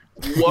Knicks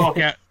walk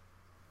out.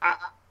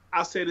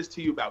 I'll say this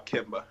to you about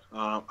Kemba.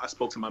 I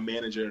spoke to my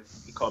manager.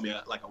 He called me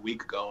like a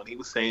week ago, and he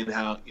was saying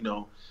how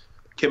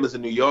Kemba's a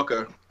New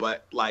Yorker,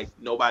 but like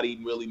nobody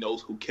really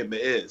knows who Kemba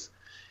is.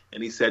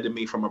 And he said to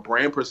me, from a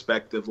brand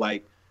perspective,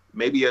 like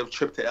maybe a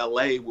trip to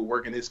LA will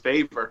work in his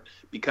favor,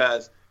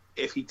 because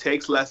if he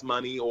takes less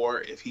money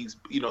or if he's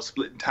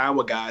splitting time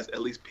with guys,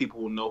 at least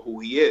people will know who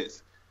he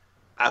is.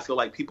 I feel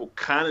like people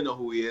kind of know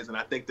who he is, and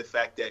I think the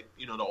fact that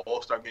the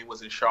All-Star game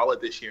was in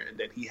Charlotte this year and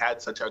that he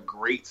had such a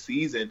great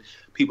season,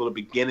 people are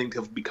beginning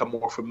to become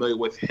more familiar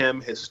with him,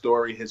 his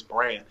story, his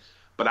brand.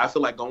 But I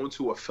feel like going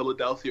to a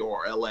Philadelphia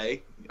or LA,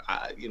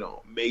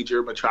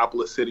 major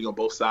metropolis city on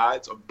both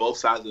sides of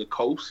the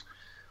coast,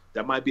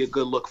 that might be a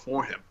good look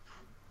for him.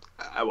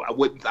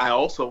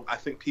 I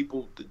think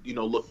people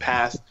look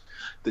past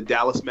the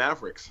Dallas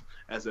Mavericks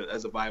as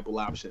a viable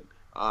option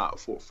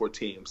for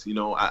teams.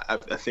 I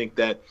think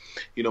that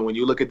when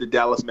you look at the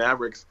Dallas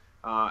Mavericks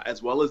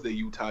as well as the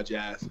Utah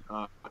Jazz,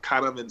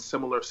 kind of in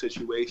similar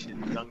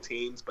situation, young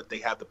teams, but they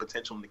have the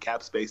potential in the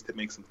cap space to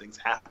make some things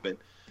happen.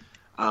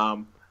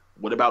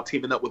 What about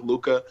teaming up with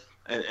Luka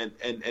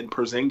and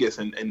Porzingis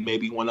and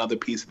maybe one other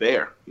piece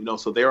there?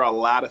 So there are a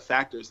lot of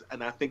factors,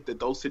 and I think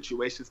that those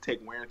situations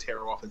take wear and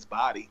tear off his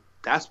body.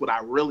 That's what I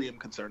really am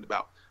concerned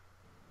about.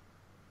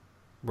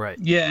 Right.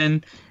 Yeah,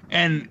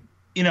 and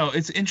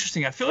it's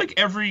interesting. I feel like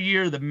every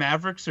year the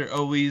Mavericks are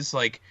always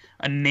like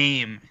a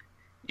name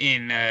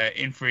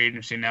in free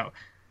agency. Now,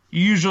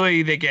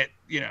 usually they get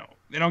they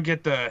don't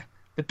get the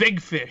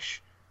big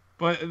fish,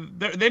 but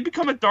they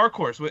become a dark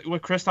horse with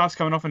Kristaps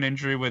coming off an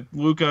injury, with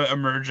Luka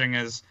emerging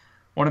as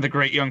one of the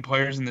great young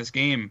players in this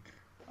game.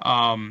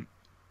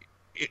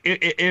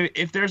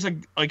 If there's a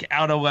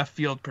out of left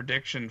field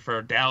prediction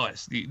for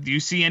Dallas, do you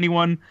see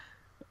anyone?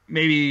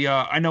 Maybe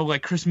I know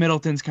like Chris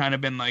Middleton's kind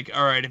of been like,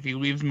 all right, if he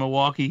leaves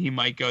Milwaukee, he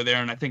might go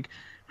there, and I think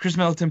Chris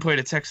Middleton played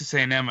at Texas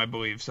A&M, I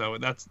believe. So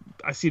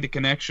I see the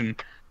connection.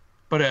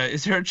 But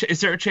is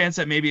there a chance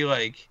that maybe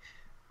like,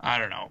 I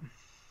don't know,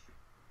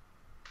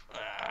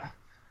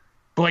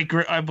 Blake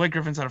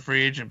Griffin's not a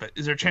free agent, but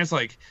is there a chance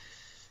like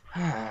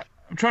I'm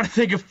trying to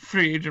think of a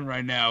free agent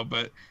right now,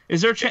 but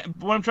is there a chance?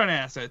 What I'm trying to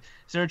ask is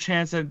there a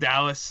chance that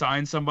Dallas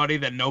signs somebody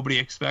that nobody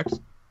expects?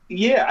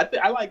 Yeah,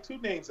 I like two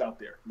names out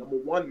there. Number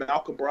one,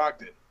 Malcolm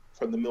Brogdon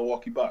from the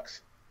Milwaukee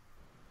Bucks.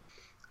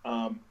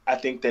 I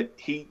think that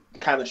he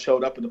kind of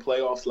showed up in the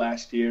playoffs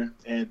last year,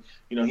 and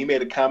he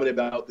made a comment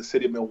about the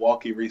city of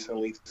Milwaukee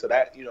recently, so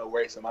that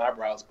raised some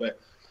eyebrows. But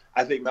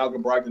I think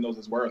Malcolm Brogdon knows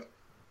his worth,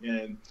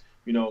 and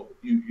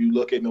you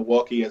look at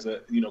Milwaukee as a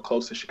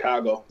close to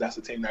Chicago. That's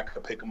a team that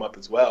could pick him up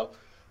as well.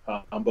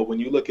 But when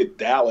you look at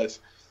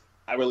Dallas,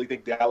 I really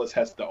think Dallas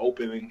has the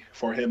opening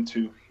for him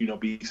to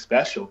be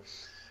special.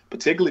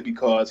 Particularly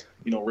because,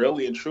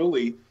 really and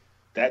truly,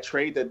 that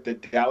trade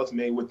that Dallas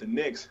made with the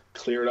Knicks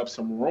cleared up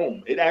some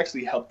room. It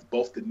actually helped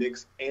both the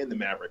Knicks and the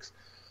Mavericks.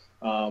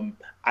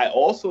 I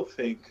also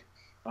think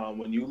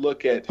when you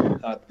look at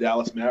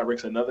Dallas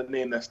Mavericks, another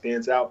name that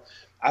stands out,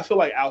 I feel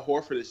like Al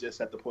Horford is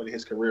just at the point of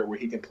his career where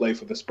he can play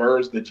for the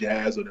Spurs, the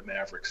Jazz, or the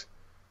Mavericks.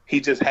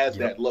 He just has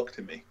that look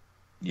to me.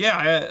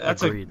 Yeah,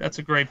 that's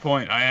a great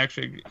point. I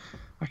could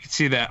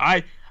see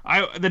that.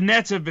 The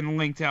Nets have been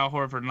linked to Al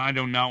Horford, and I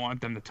do not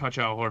want them to touch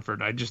Al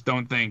Horford. I just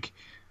don't think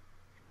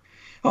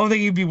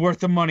he'd be worth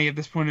the money at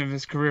this point of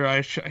his career.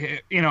 I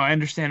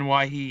understand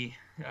why he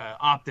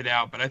opted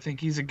out, but I think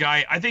he's a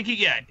guy. I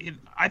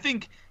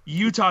think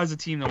Utah is a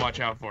team to watch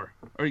out for.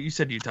 Or you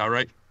said Utah,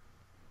 right?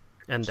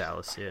 And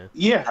Dallas, yeah.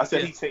 Yeah, I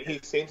said he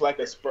seems like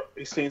a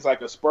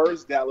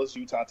Spurs, Dallas,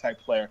 Utah type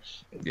player.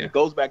 It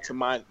goes back to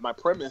my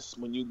premise.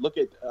 When you look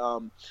at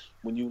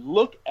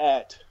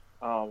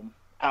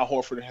Al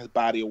Horford and his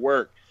body of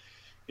work,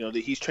 that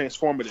he's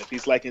transformative.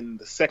 He's like in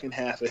the second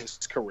half of his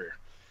career.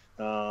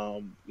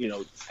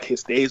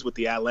 His days with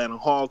the Atlanta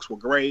Hawks were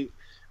great.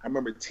 I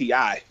remember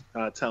T.I.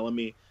 Telling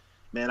me,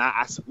 man,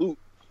 I salute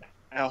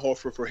Al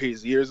Horford for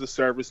his years of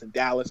service in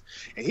Dallas.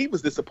 And he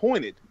was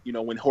disappointed,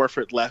 when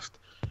Horford left.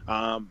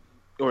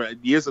 or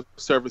years of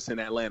service in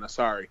Atlanta.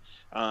 Sorry.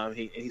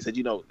 He said,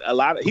 he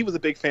was a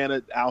big fan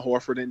of Al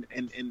Horford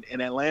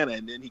in Atlanta,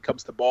 and then he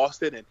comes to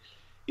Boston, and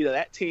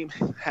that team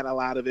had a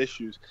lot of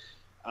issues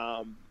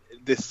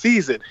this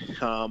season.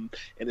 And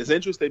it's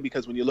interesting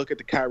because when you look at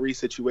the Kyrie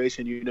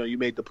situation, you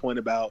made the point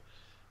about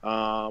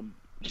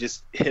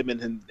just him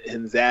and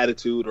his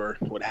attitude or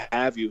what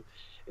have you.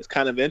 It's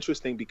kind of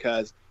interesting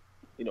because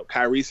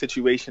Kyrie's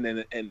situation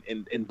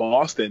in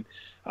Boston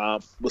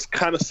was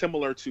kind of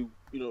similar to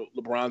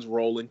LeBron's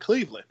role in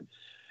Cleveland.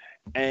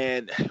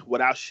 And what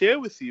I'll share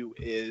with you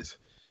is,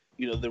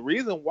 the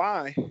reason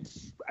why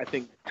I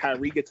think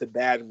Kyrie gets a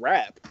bad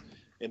rap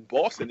in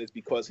Boston is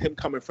because him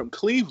coming from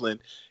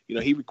Cleveland,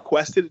 he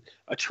requested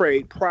a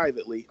trade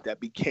privately that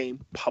became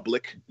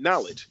public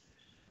knowledge.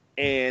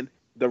 And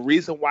the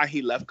reason why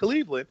he left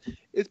Cleveland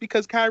is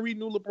because Kyrie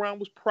knew LeBron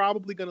was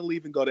probably going to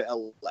leave and go to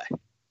LA.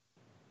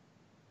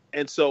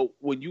 And so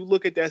when you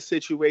look at that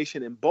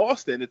situation in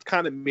Boston, it's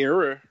kind of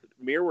mirrored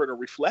or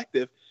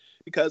reflective,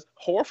 because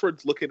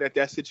Horford's looking at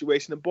that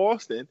situation in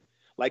Boston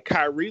like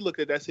Kyrie looked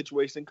at that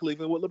situation in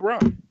Cleveland with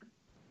LeBron.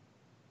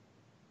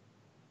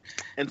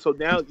 And so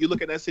now you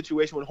look at that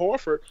situation with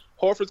Horford.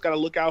 Horford's got to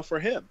look out for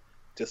him.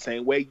 The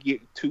same way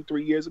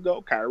 2-3 years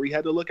ago, Kyrie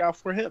had to look out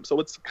for him. So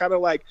it's kind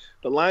of like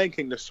the Lion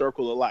King, the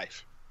circle of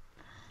life.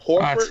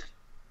 Horford.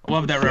 I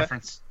love that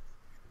reference.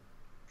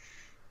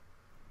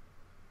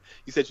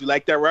 You said you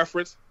like that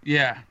reference?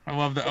 Yeah, I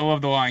love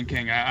the Lion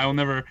King. I will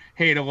never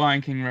hate a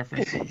Lion King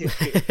reference.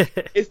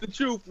 It's the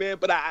truth, man.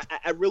 But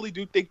I really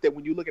do think that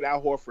when you look at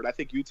Al Horford, I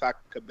think Utah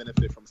could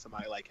benefit from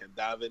somebody like him,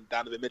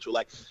 Donovan Mitchell.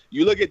 Like,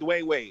 you look at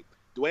Dwayne Wade.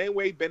 Dwayne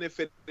Wade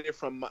benefited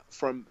from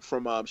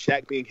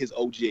Shaq being his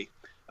OG.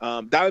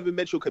 Donovan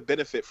Mitchell could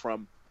benefit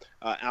from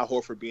Al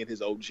Horford being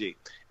his OG. And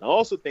I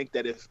also think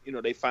that if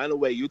they find a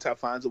way, Utah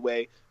finds a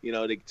way,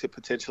 to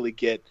potentially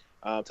get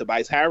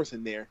Tobias Harris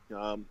in there.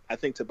 I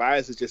think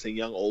Tobias is just a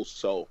young old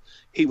soul.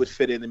 He would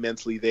fit in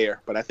immensely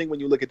there. But I think when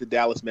you look at the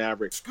Dallas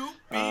Mavericks,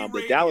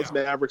 the Dallas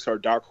Mavericks are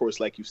a dark horse,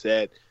 like you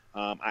said.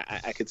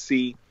 I could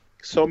see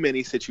so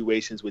many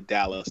situations with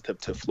Dallas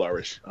to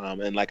flourish.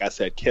 And like I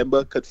said,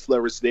 Kemba could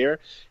flourish there.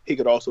 He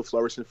could also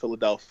flourish in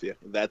Philadelphia.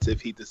 That's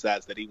if he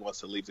decides that he wants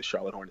to leave the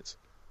Charlotte Hornets.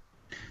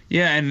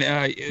 Yeah, and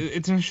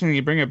it's interesting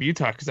you bring up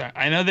Utah, because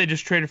I know they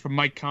just traded for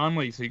Mike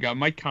Conley. So you got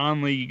Mike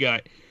Conley, you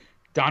got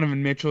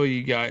Donovan Mitchell,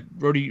 you got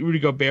Rudy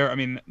Gobert. I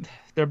mean,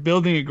 they're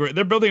building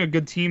a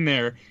good team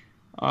there.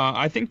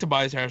 I think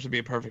Tobias Harris would be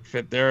a perfect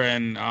fit there,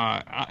 and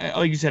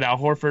like you said, Al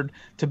Horford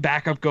to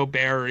back up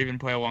Gobert or even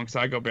play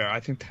alongside Gobert. I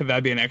think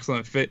that'd be an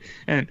excellent fit.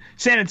 And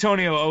San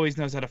Antonio always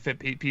knows how to fit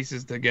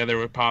pieces together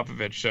with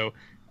Popovich, so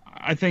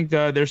I think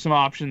there's some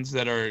options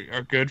that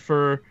are good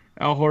for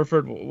Al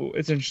Horford.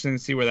 It's interesting to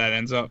see where that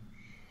ends up.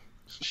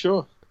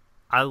 Sure.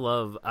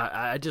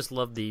 I just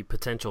love the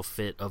potential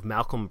fit of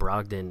Malcolm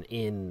Brogdon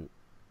in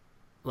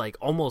like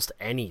almost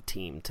any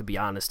team, to be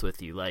honest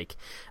with you. Like,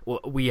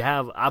 we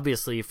have,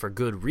 obviously for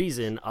good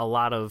reason, a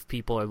lot of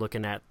people are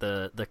looking at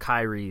the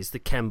Kyries, the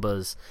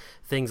Kembas,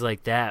 things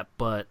like that,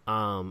 but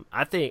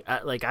I think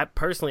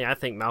I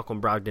think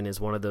Malcolm Brogdon is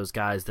one of those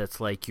guys that's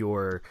like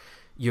your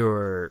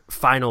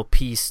final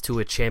piece to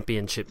a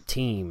championship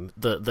team,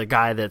 the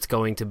guy that's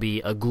going to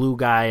be a glue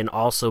guy and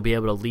also be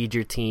able to lead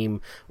your team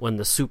when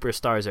the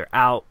superstars are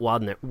out,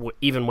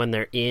 even when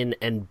they're in,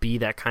 and be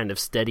that kind of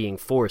steadying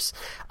force.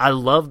 I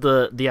love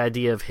the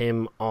idea of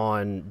him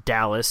on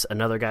Dallas,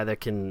 another guy that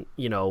can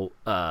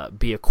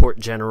be a court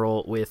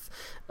general with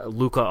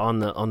Luka on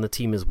the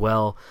team as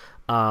well.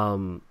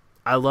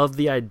 I love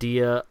the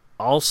idea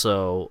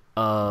also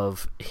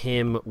of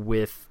him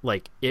with,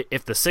 like,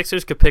 if the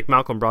Sixers could pick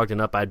Malcolm Brogdon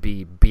up, I'd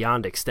be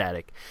beyond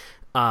ecstatic.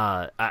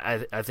 I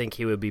think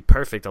he would be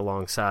perfect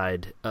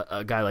alongside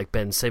a guy like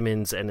Ben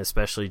Simmons and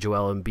especially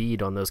Joel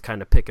Embiid on those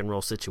kind of pick and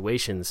roll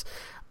situations.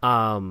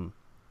 Have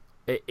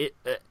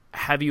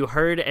you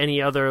heard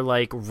any other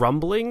like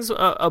rumblings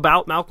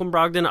about Malcolm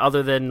Brogdon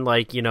other than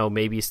like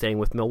maybe staying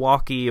with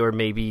Milwaukee or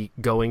maybe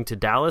going to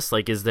Dallas?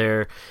 Like, is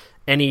there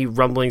any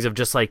rumblings of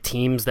just like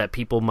teams that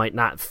people might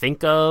not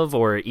think of,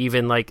 or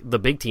even like the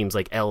big teams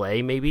like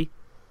LA maybe?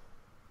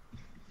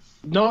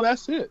 No,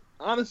 that's it,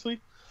 honestly.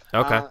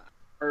 Okay.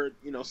 Or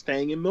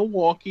staying in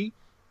Milwaukee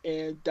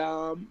and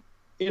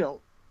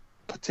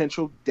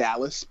potential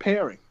Dallas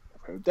pairing.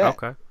 I've heard that.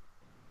 Okay.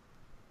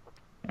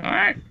 All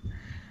right.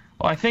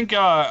 Well, I think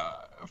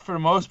for the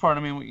most part,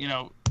 I mean,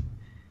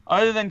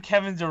 other than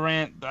Kevin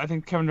Durant, I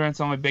think Kevin Durant's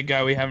the only big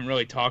guy we haven't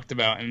really talked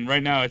about, and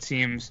right now it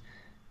seems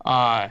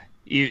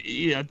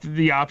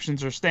the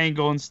options are stay in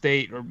Golden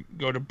State or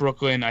go to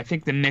Brooklyn. I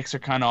think the Knicks are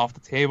kind of off the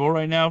table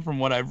right now from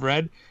what I've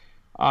read.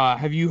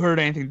 Have you heard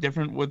anything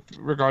different with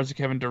regards to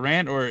Kevin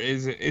Durant, or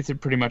is it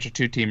pretty much a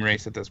two-team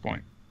race at this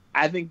point?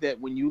 I think that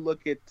when you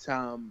look at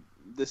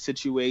the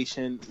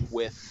situation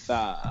with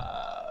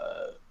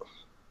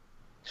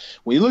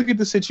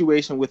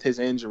his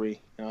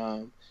injury,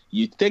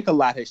 you think a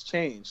lot has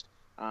changed.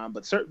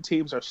 But certain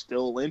teams are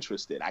still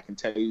interested. I can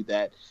tell you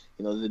that,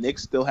 the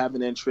Knicks still have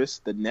an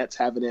interest, the Nets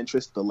have an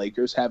interest, the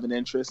Lakers have an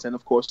interest, and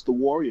of course the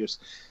Warriors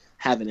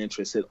have an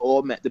interest. It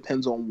all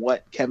depends on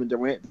what Kevin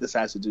Durant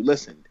decides to do.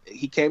 Listen,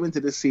 he came into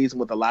this season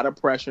with a lot of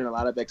pressure and a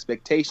lot of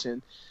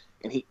expectation,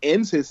 and he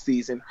ends his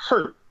season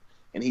hurt.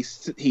 And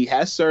he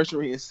has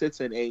surgery and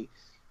sits in a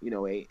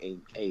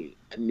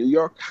New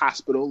York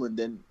hospital, and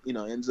then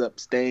ends up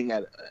staying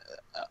at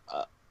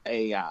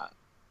a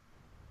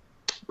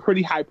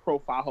pretty high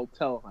profile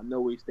hotel. I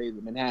know where he stays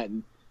in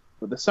Manhattan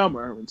for the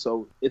summer, and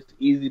so it's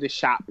easy to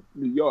shop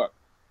New York.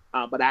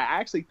 But I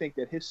actually think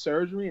that his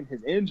surgery and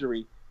his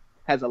injury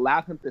has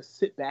allowed him to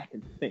sit back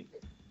and think.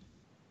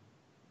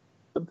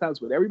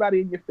 Sometimes with everybody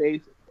in your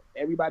face,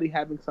 everybody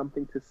having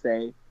something to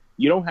say,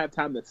 you don't have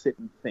time to sit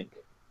and think.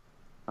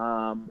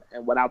 And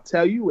what I'll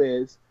tell you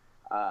is,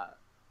 I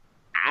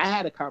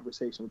had a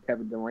conversation with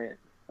Kevin Durant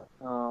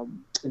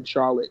in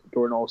Charlotte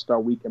during All-Star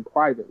Weekend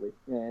privately,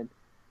 and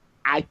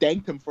I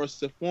thanked him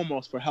first and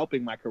foremost for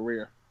helping my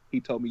career. He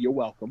told me, "You're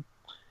welcome."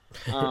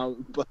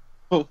 But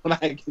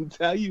what I can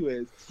tell you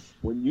is,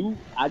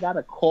 I got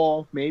a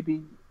call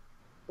maybe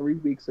 2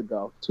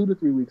 to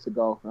 3 weeks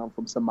ago,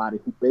 from somebody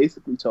who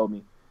basically told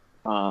me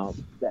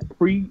that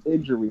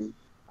pre-injury,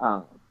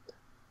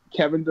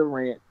 Kevin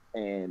Durant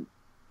and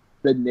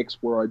the Knicks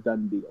were a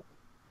done deal.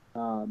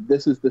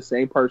 This is the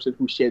same person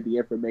who shared the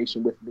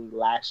information with me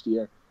last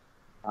year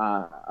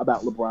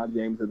about LeBron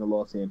James and the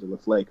Los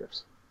Angeles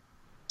Lakers.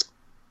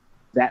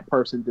 That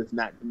person does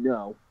not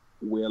know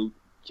where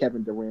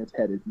Kevin Durant's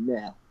head is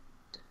now.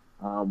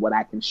 What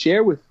I can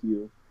share with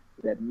you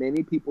is that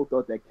many people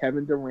thought that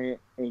Kevin Durant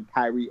and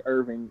Kyrie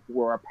Irving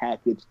were a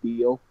package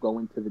deal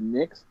going to the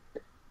Knicks.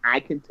 I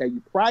can tell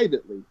you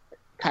privately,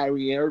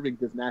 Kyrie Irving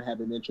does not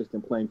have an interest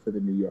in playing for the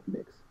New York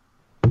Knicks.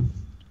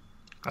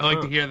 I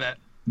like to hear that.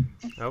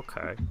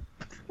 Okay.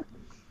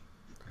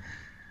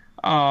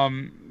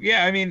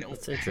 Yeah, I mean,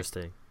 that's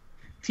interesting.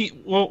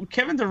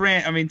 Kevin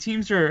Durant, I mean,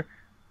 teams are.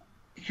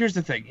 Here's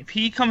the thing: if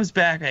he comes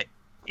back at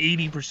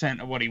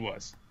 80% of what he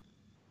was,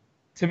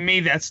 to me,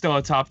 that's still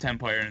a top 10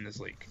 player in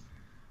this league.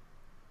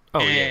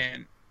 Oh,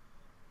 and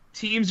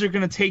teams are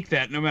going to take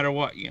that no matter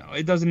what.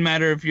 It doesn't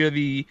matter if you're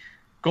the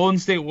Golden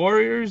State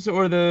Warriors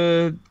or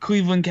the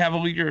Cleveland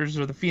Cavaliers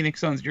or the Phoenix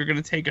Suns. You're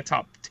going to take a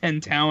top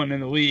 10 talent in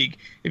the league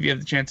if you have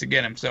the chance to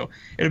get him. So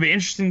it'll be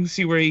interesting to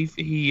see where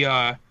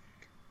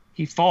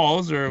he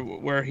falls or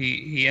where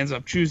he ends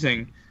up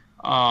choosing.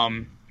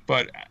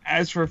 But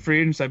as for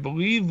free agents, I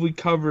believe we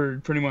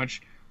covered pretty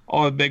much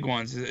all the big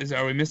ones.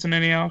 Are we missing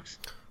any, Alex?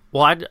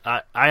 Well,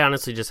 I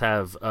honestly just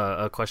have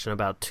a question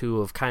about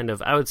two of kind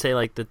of, I would say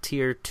like the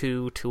tier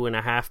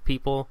 2.5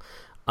 people,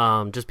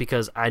 just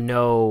because I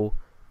know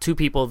two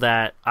people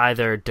that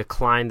either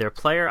declined their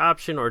player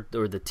option or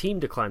the team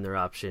declined their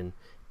option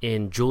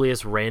in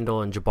Julius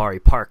Randle and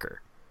Jabari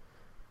Parker.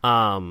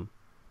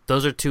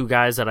 Those are two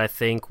guys that I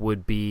think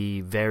would be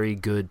very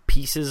good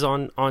pieces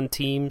on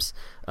teams,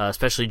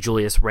 especially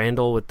Julius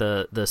Randle with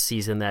the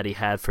season that he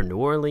had for New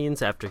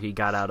Orleans after he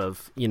got out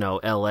of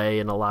LA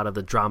and a lot of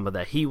the drama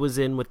that he was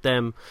in with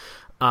them.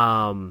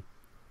 And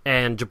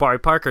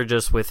Jabari Parker,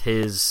 just with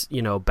his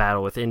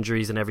battle with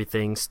injuries and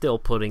everything, still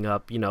putting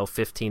up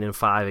 15 and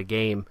 5 a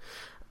game.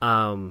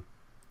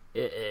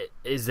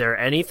 Is there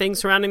anything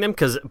surrounding them?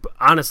 Because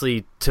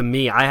honestly, to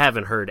me, I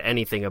haven't heard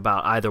anything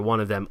about either one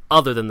of them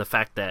other than the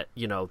fact that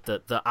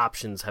the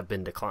options have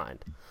been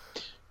declined.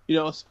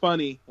 It's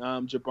funny.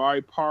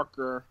 Jabari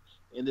Parker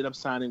ended up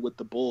signing with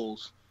the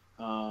Bulls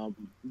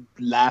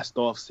last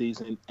off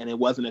season, and it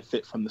wasn't a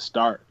fit from the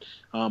start.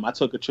 I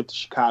took a trip to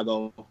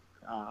Chicago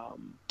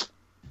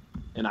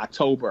in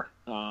October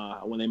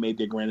when they made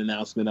their grand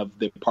announcement of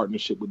their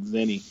partnership with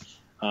Zenny.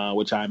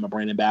 Which I'm a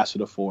brand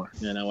ambassador for.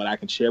 What I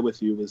can share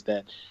with you is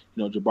that,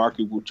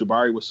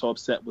 Jabari was so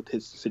upset with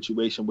his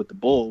situation with the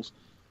Bulls,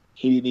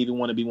 he didn't even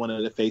want to be one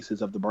of the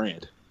faces of the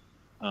brand.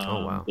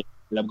 Oh, wow. They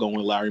ended up going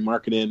with Larry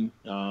Marketing,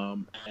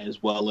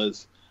 as well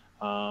as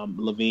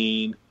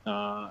Levine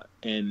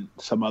and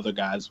some other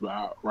guys,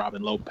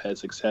 Robin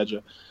Lopez,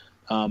 etc.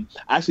 I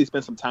actually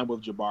spent some time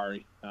with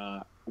Jabari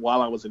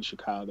while I was in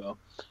Chicago,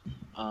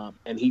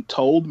 and he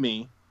told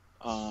me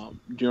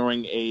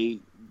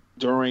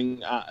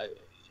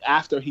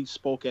after he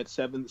spoke at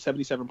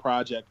 77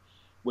 Project,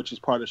 which is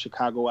part of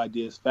Chicago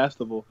Ideas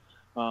Festival,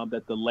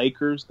 that the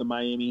Lakers, the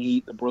Miami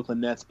Heat, the Brooklyn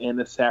Nets, and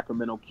the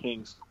Sacramento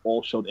Kings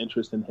all showed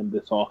interest in him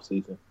this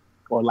offseason,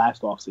 or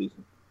last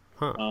offseason.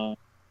 Huh.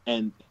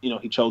 And,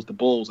 he chose the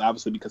Bulls,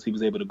 obviously, because he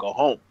was able to go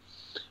home.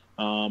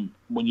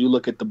 When you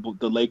look at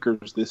the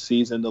Lakers this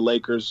season, the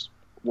Lakers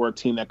were a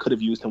team that could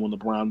have used him when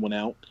LeBron went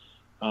out.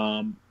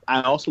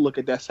 I also look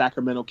at that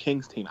Sacramento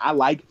Kings team. I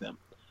like them.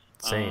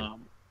 Same.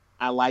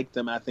 I like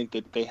them. I think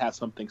that they have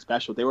something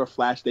special. They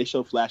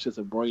showed flashes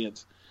of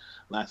brilliance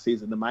last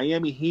season. The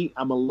Miami Heat,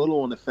 I'm a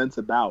little on the fence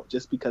about,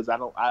 just because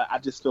I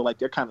just feel like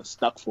they're kind of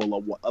stuck for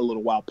a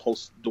little while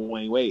post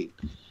Dwayne Wade.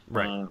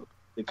 Right.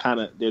 They're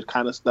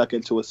kind of stuck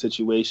into a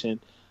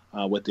situation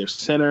with their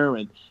center,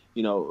 and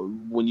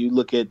when you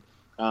look at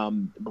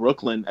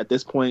Brooklyn at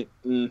this point,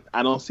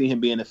 I don't see him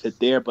being a fit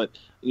there. But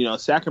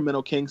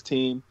Sacramento Kings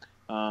team,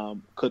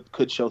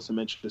 could show some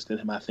interest in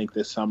him, I think,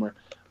 this summer.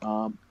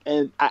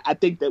 And I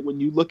think that when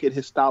you look at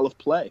his style of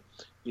play,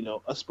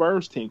 a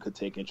Spurs team could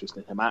take interest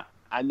in him.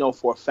 I know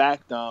for a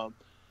fact the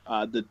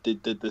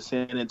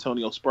San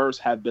Antonio Spurs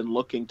have been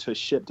looking to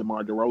ship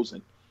DeMar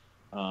DeRozan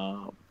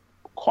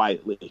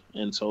quietly.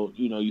 And so,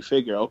 you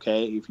figure,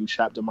 okay, if you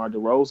shop DeMar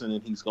DeRozan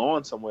and he's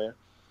going somewhere,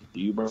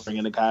 you bring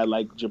in a guy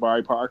like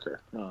Jabari Parker,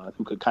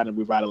 who could kind of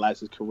revitalize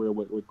his career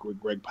with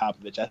Greg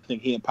Popovich. I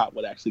think he and Pop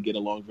would actually get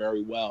along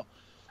very well.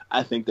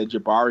 I think that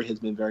Jabari has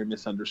been very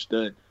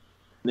misunderstood.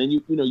 And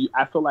then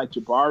I feel like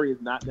Jabari is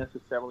not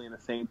necessarily in the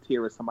same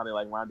tier as somebody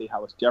like Rondae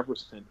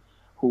Hollis-Jefferson,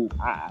 who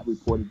I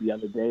reported the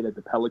other day that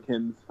the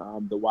Pelicans,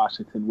 the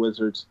Washington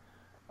Wizards,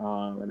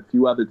 and a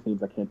few other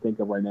teams I can't think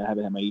of right now, I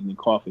haven't had my evening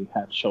coffee,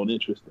 have shown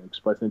interest and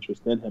expressed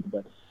interest in him.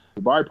 But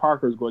Jabari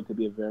Parker is going to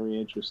be a very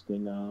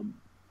interesting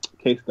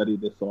case study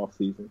this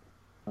offseason.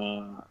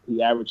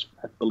 He averaged,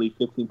 I believe,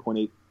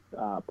 15.8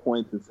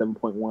 points and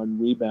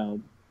 7.1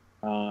 rebounds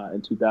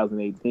in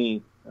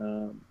 2018.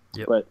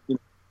 Yep. But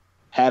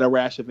had a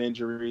rash of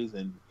injuries,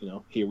 and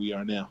here we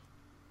are now.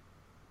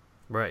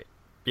 Right.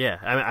 Yeah.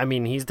 I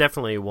mean, he's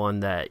definitely one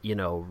that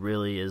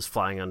really is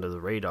flying under the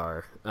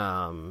radar,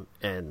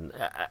 and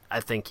I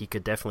think he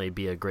could definitely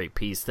be a great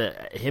piece.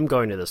 That him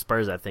going to the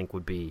Spurs, I think,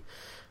 would be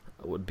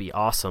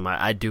awesome.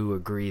 I do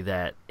agree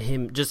that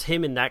him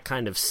in that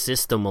kind of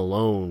system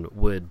alone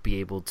would be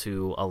able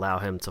to allow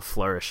him to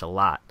flourish a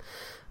lot.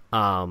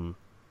 And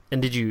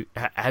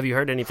have you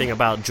heard anything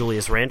about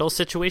Julius Randle's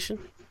situation?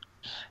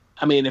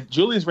 I mean, if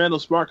Julius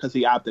Randle's smart because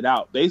he opted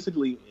out,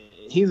 basically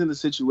he's in a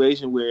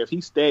situation where if he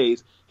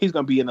stays, he's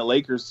going to be in the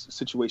Lakers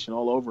situation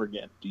all over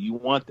again. Do you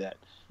want that?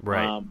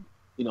 Right.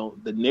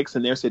 The Knicks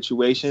in their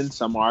situation,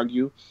 some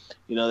argue,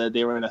 that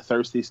they were in a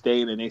thirsty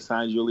state and they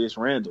signed Julius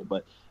Randle.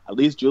 But at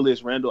least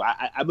Julius Randle,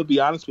 I'm going to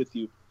be honest with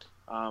you.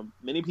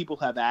 Many people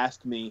have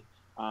asked me,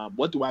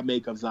 what do I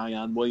make of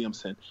Zion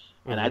Williamson?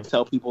 And I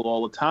tell people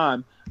all the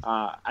time,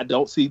 I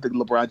don't see the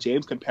LeBron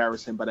James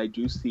comparison, but I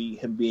do see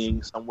him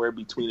being somewhere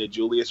between a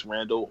Julius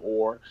Randle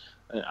or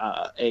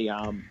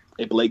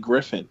a Blake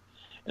Griffin.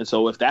 And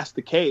so if that's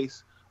the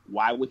case,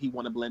 why would he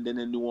want to blend in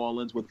New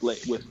Orleans with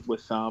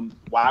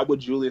why would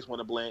Julius want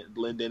to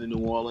blend in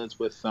New Orleans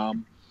with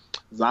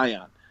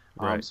Zion?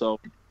 Right. So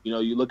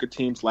you look at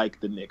teams like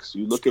the Knicks,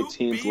 you look at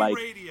teams like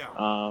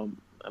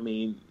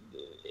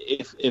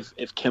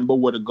if Kemba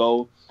were to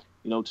go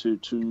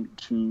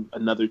to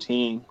another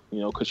team,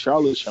 because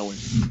Charlotte's showing,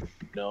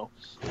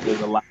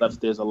 there's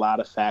a lot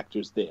of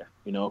factors there.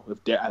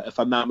 If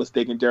I'm not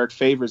mistaken, Derek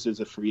Favors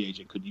is a free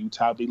agent. Could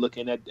Utah be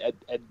looking at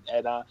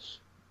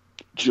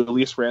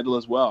Julius Randle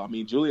as well? I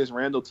mean, Julius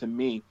Randle to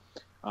me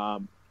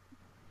can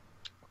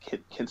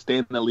stay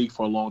in the league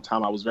for a long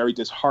time. I was very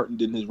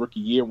disheartened in his rookie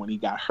year when he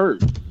got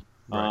hurt.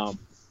 Right.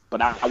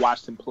 But I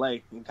watched him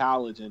play in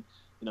college, and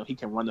he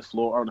can run the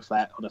floor on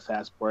a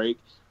fast break.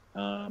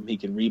 He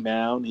can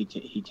rebound. He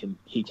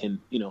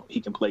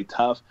can play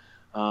tough.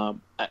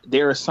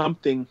 There is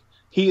something.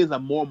 He is a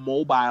more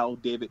mobile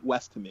David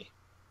West to me.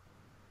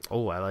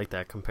 Oh, I like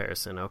that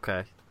comparison.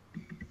 Okay.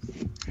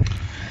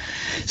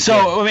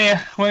 So let me.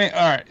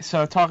 All right.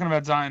 So talking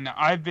about Zion,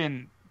 I've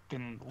been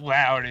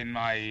loud in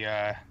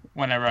my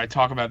whenever I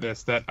talk about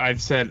this that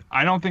I've said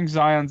I don't think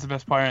Zion's the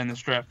best player in this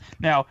draft.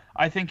 Now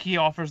I think he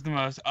offers the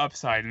most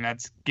upside, and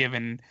that's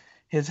given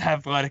his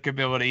athletic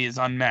ability is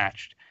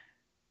unmatched.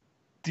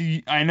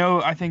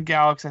 I think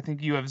Alex, I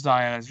think you have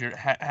Zion as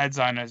had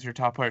Zion as your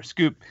top player.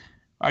 Scoop,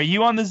 are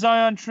you on the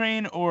Zion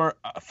train, or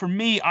for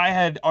me, I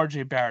had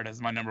RJ Barrett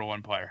as my number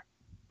one player.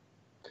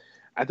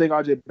 I think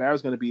RJ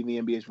Barrett's going to be in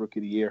the NBA's Rookie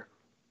of the Year.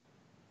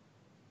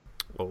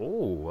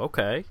 Oh,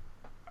 okay.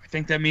 I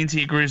think that means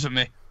he agrees with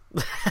me.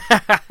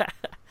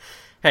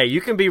 Hey,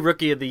 you can be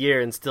Rookie of the Year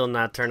and still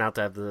not turn out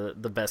to have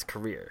the best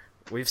career.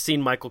 We've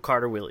seen Michael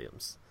Carter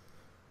Williams.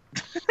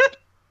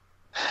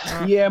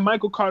 Yeah,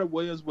 Michael Carter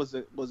Williams was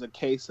a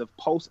case of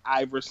post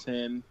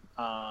Iverson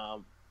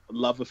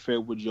love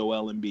affair with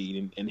Joel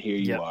Embiid, and here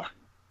you are.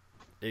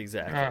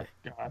 Exactly.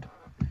 Oh, God.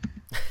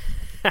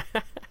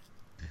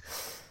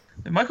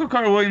 Is Michael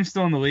Carter Williams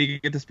still in the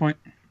league at this point?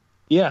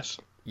 Yes.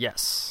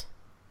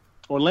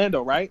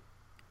 Orlando, right?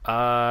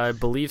 I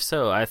believe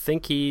so. I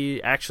think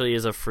he actually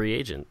is a free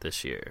agent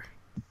this year.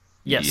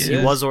 Yes, he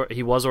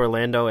was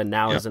Orlando, and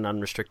now is an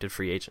unrestricted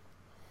free agent.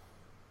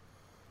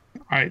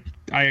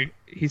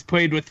 He's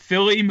played with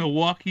Philly,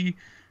 Milwaukee,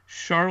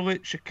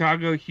 Charlotte,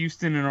 Chicago,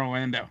 Houston, and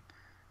Orlando.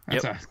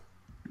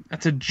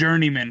 That's a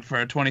journeyman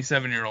for a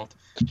 27-year-old.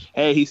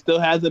 Hey, he still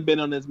hasn't been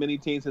on as many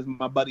teams as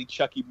my buddy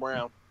Chucky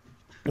Brown.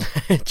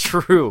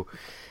 True.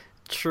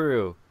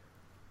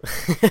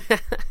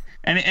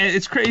 And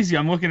it's crazy.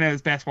 I'm looking at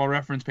his basketball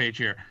reference page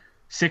here.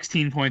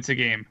 16 points a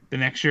game. The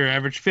next year,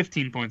 averaged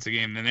 15 points a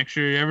game. The next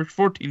year, he averaged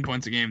 14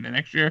 points a game. The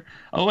next year,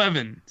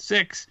 11,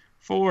 6,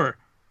 4.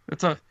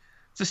 It's a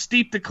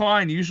steep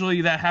decline.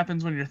 Usually that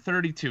happens when you're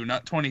 32,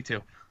 not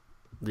 22.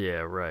 Yeah,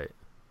 right.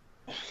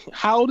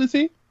 How old is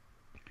he?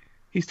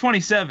 He's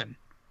 27.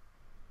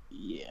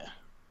 Yeah.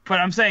 But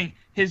I'm saying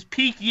his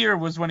peak year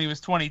was when he was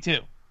 22,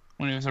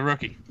 when he was a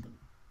rookie.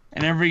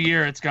 And every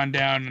year it's gone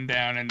down and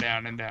down and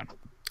down and down.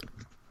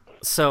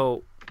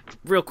 So,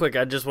 real quick,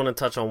 I just want to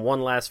touch on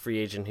one last free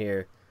agent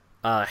here.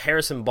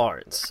 Harrison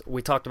Barnes.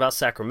 We talked about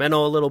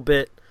Sacramento a little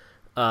bit.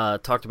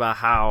 Talked about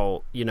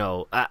how,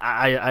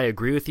 I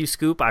agree with you,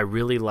 Scoop. I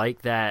really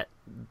like that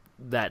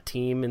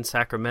team in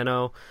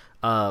Sacramento.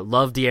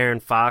 Love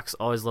De'Aaron Fox.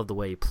 Always love the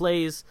way he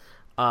plays.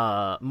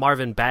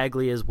 Marvin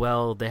Bagley as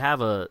well. They have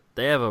a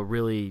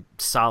really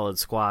solid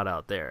squad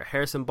out there.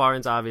 Harrison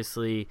Barnes,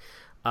 obviously,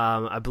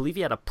 I believe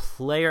he had a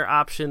player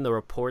option. The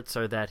reports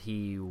are that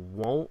he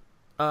won't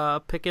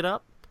pick it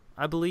up,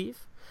 I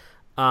believe.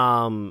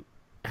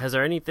 Has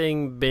there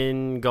anything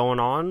been going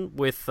on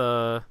with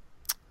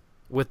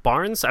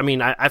Barnes? I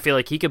mean, I feel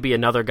like he could be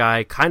another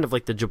guy, kind of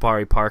like the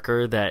Jabari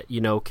Parker, that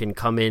can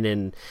come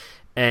in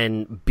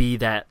and be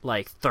that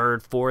like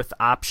third, fourth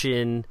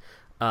option,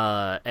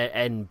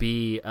 and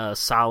be a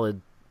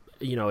solid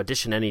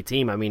addition to any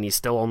team. I mean, he's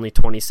still only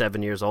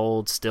 27 years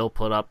old, still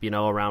put up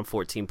around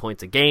 14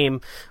 points a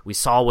game. We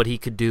saw what he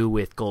could do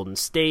with Golden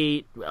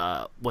State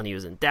when he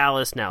was in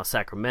Dallas, now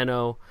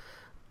Sacramento.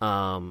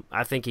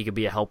 I think he could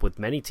be a help with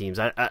many teams.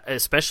 I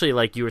especially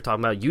like you were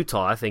talking about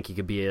Utah. I think he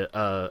could be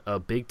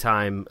a big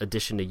time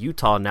addition to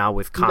Utah now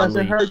with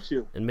Conley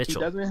and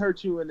Mitchell. He doesn't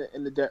hurt you in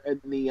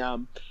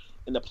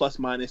the plus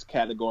minus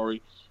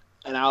category,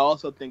 and I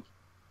also think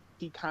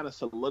he kind of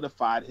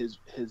solidified his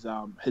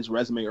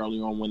resume early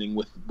on, winning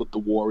with the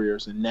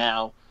Warriors, and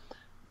now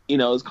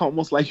it's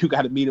almost like you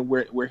got to meet him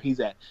where he's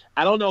at.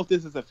 I don't know if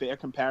this is a fair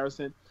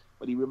comparison,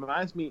 but he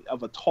reminds me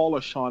of a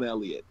taller Sean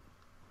Elliott.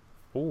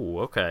 Ooh,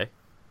 okay.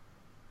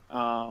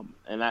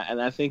 And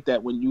I think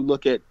that when you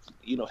look at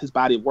his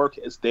body of work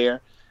is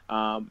there.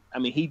 I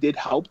mean, he did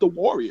help the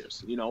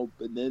Warriors,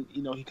 but then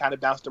he kind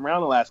of bounced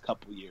around the last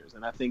couple of years,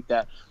 and I think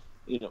that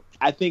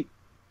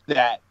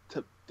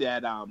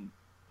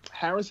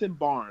Harrison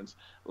Barnes,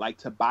 like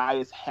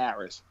Tobias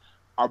Harris,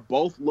 are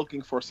both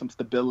looking for some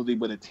stability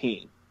with a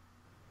team.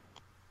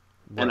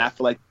 Right. And I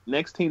feel like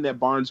next team that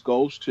Barnes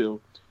goes to,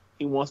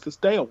 he wants to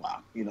stay a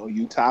while.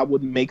 Utah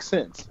wouldn't make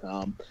sense.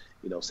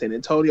 San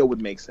Antonio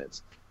would make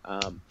sense.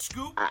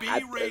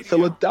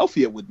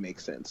 Philadelphia would make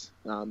sense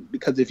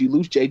because if you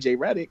lose J.J.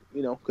 Redick,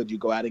 could you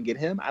go out and get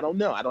him? I don't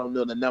know. I don't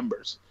know the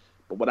numbers.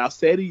 But what I'll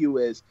say to you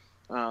is,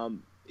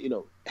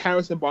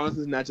 Harrison Barnes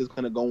is not just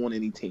going to go on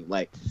any team.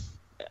 Like,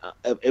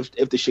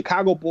 if the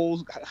Chicago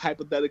Bulls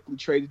hypothetically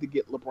traded to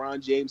get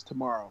LeBron James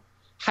tomorrow,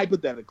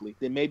 hypothetically,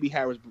 then maybe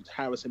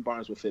Harrison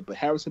Barnes would fit. But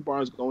Harrison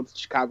Barnes going to the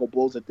Chicago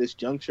Bulls at this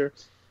juncture,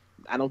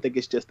 I don't think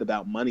it's just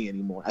about money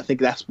anymore. I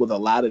think that's with a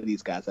lot of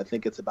these guys. I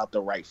think it's about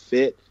the right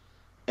fit,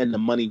 and the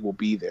money will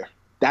be there.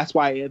 That's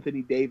why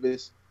Anthony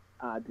Davis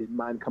didn't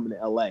mind coming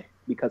to LA,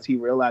 because he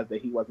realized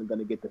that he wasn't going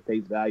to get the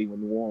face value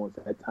in New Orleans.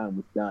 That time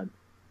was done.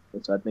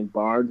 And so I think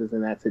Barnes is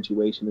in that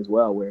situation as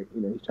well, where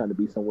he's trying to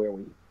be somewhere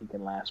where he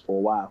can last for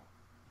a while.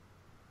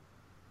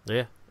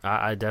 Yeah,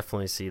 I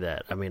definitely see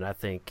that. I mean, I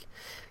think,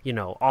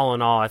 all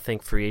in all, I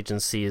think free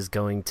agency is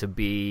going to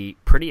be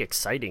pretty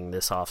exciting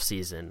this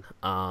offseason.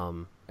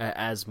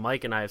 As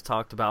Mike and I have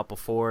talked about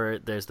before,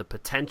 there's the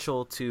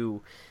potential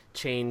to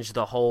change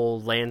the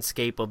whole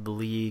landscape of the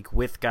league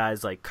with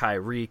guys like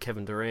Kyrie,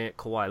 Kevin Durant,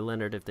 Kawhi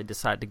Leonard, if they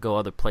decide to go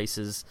other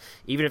places,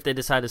 even if they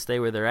decide to stay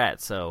where they're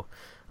at. So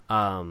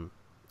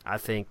I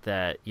think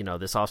that,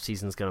 this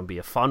offseason is going to be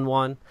a fun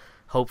one.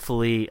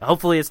 Hopefully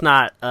it's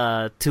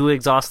not too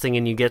exhausting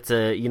and you get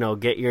to,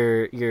 get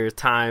your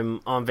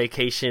time on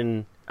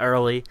vacation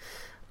early.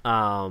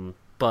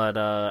 But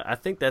I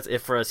think that's it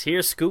for us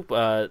here. Scoop,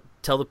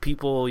 tell the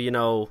people,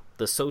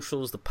 the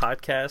socials, the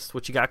podcast,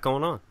 what you got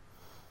going on.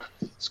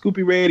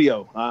 Scoopy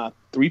Radio,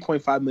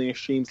 3.5 million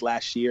streams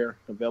last year,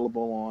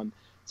 available on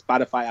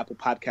Spotify, Apple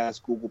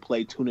Podcasts, Google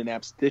Play, TuneIn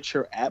app,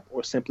 Stitcher app,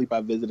 or simply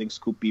by visiting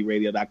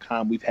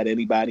scoopbradio.com. We've had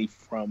anybody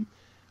from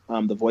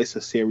the voice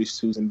of series,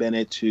 Susan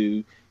Bennett,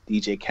 to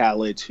DJ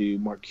Khaled, to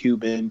Mark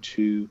Cuban,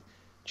 to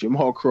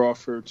Jamal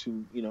Crawford,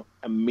 to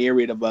a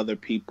myriad of other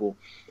people.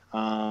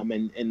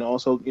 And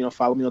also,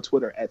 follow me on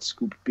Twitter at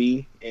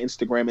ScoopB,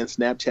 Instagram and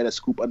Snapchat at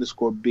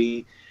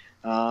Scoop_B.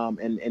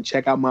 And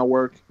check out my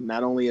work,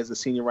 not only as a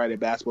senior writer at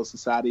Basketball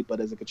Society, but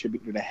as a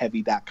contributor to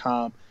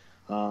Heavy.com,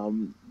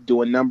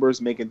 doing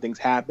numbers, making things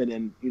happen.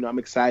 And, I'm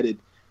excited.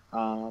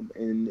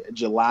 In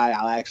July,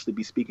 I'll actually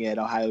be speaking at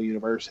Ohio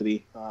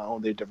University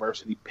on their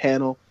diversity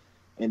panel,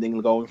 and then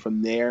going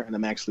from there. And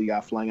I'm actually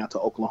flying out to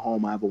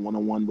Oklahoma. I have a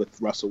one-on-one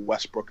with Russell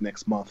Westbrook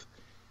next month.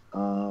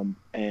 And,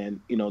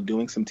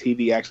 doing some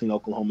TV actually in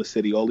Oklahoma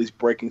City. All these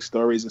breaking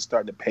stories are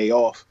starting to pay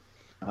off,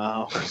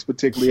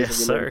 particularly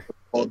as it relates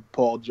to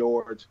Paul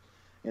George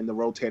and the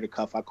rotator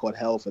cuff. I caught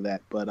hell for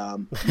that. But,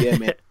 yeah,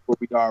 man, where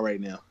we are right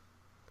now.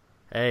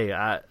 Hey,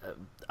 I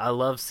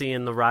love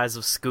seeing the rise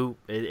of Scoop.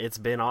 It's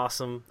been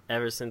awesome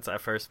ever since I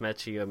first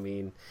met you. I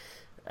mean,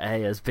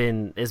 hey,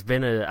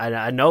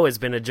 I know it's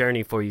been a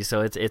journey for you,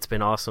 so it's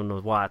been awesome to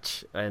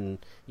watch. And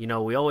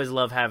we always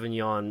love having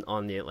you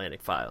on the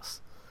Atlantic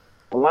Files.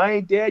 Well, I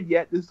ain't dead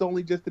yet. This is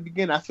only just the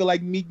beginning. I feel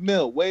like Meek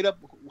Mill. Wait up.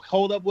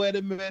 Hold up. Wait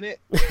a minute.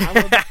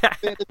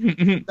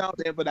 I out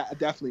there, but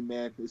definitely,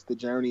 man, it's the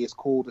journey. It's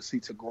cool to see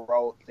to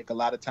grow. I think a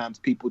lot of times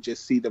people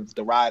just see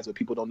the rise, but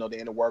people don't know the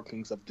inner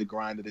workings of the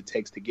grind that it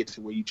takes to get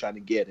to where you're trying to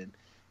get. And,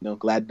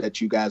 glad that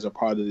you guys are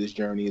part of this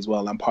journey as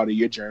well. I'm part of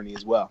your journey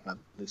as well.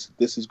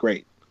 This is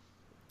great.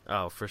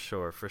 Oh, for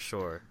sure. For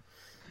sure.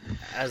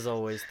 As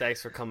always,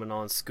 thanks for coming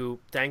on,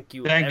 Scoop. Thank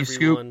you, everyone.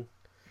 Scoop.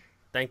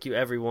 Thank you,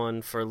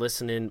 everyone, for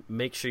listening.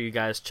 Make sure you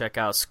guys check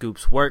out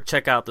Scoop's work.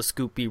 Check out the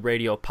Scoop B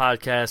Radio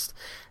podcast.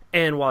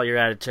 And while you're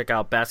at it, check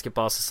out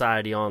Basketball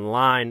Society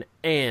Online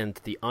and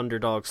the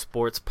Underdog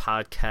Sports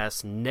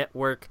Podcast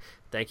Network.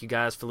 Thank you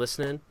guys for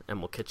listening, and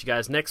we'll catch you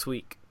guys next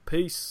week.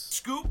 Peace.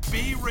 Scoop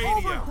B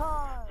Radio.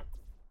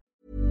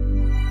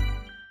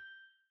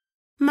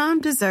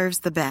 Mom deserves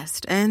the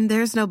best, and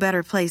there's no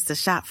better place to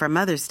shop for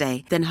Mother's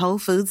Day than Whole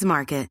Foods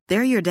Market.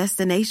 They're your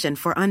destination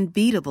for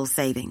unbeatable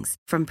savings,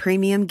 from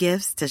premium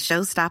gifts to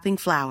show-stopping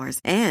flowers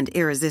and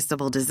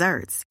irresistible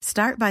desserts.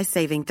 Start by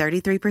saving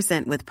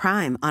 33% with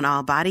Prime on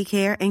all body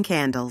care and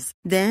candles.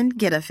 Then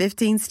get a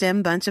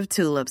 15-stem bunch of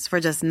tulips for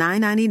just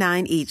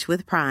 $9.99 each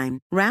with Prime.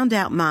 Round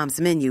out Mom's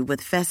menu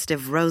with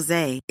festive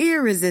rosé,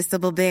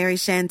 irresistible berry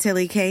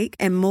chantilly cake,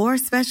 and more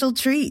special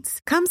treats.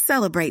 Come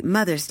celebrate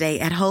Mother's Day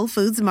at Whole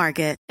Foods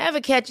Market.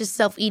 Ever catch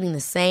yourself eating the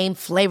same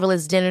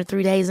flavorless dinner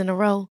 3 days in a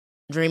row?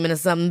 Dreaming of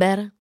something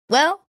better?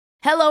 Well,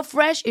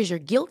 HelloFresh is your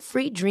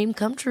guilt-free dream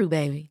come true,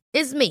 baby.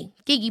 It's me,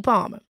 Keke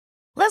Palmer.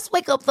 Let's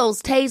wake up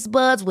those taste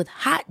buds with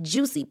hot,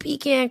 juicy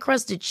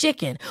pecan-crusted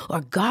chicken or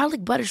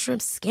garlic butter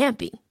shrimp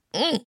scampi.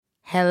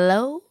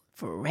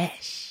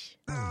 HelloFresh.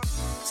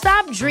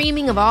 Stop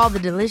dreaming of all the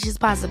delicious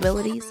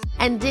possibilities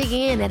and dig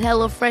in at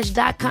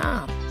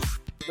HelloFresh.com.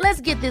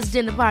 Let's get this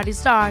dinner party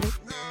started.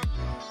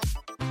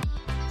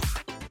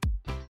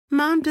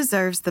 Mom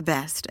deserves the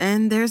best,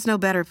 and there's no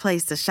better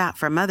place to shop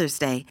for Mother's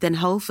Day than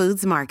Whole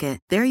Foods Market.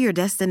 They're your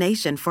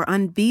destination for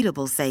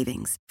unbeatable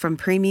savings, from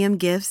premium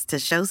gifts to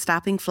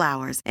show-stopping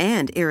flowers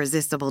and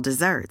irresistible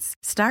desserts.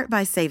 Start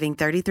by saving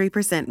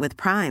 33% with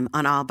Prime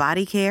on all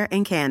body care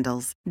and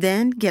candles.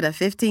 Then get a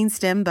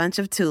 15-stem bunch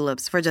of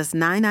tulips for just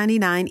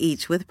 $9.99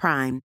 each with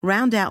Prime.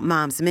 Round out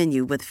Mom's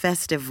menu with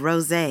festive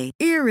rosé,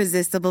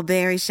 irresistible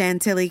berry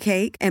chantilly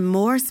cake, and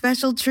more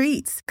special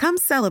treats. Come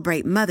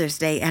celebrate Mother's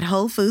Day at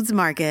Whole Foods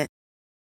Market.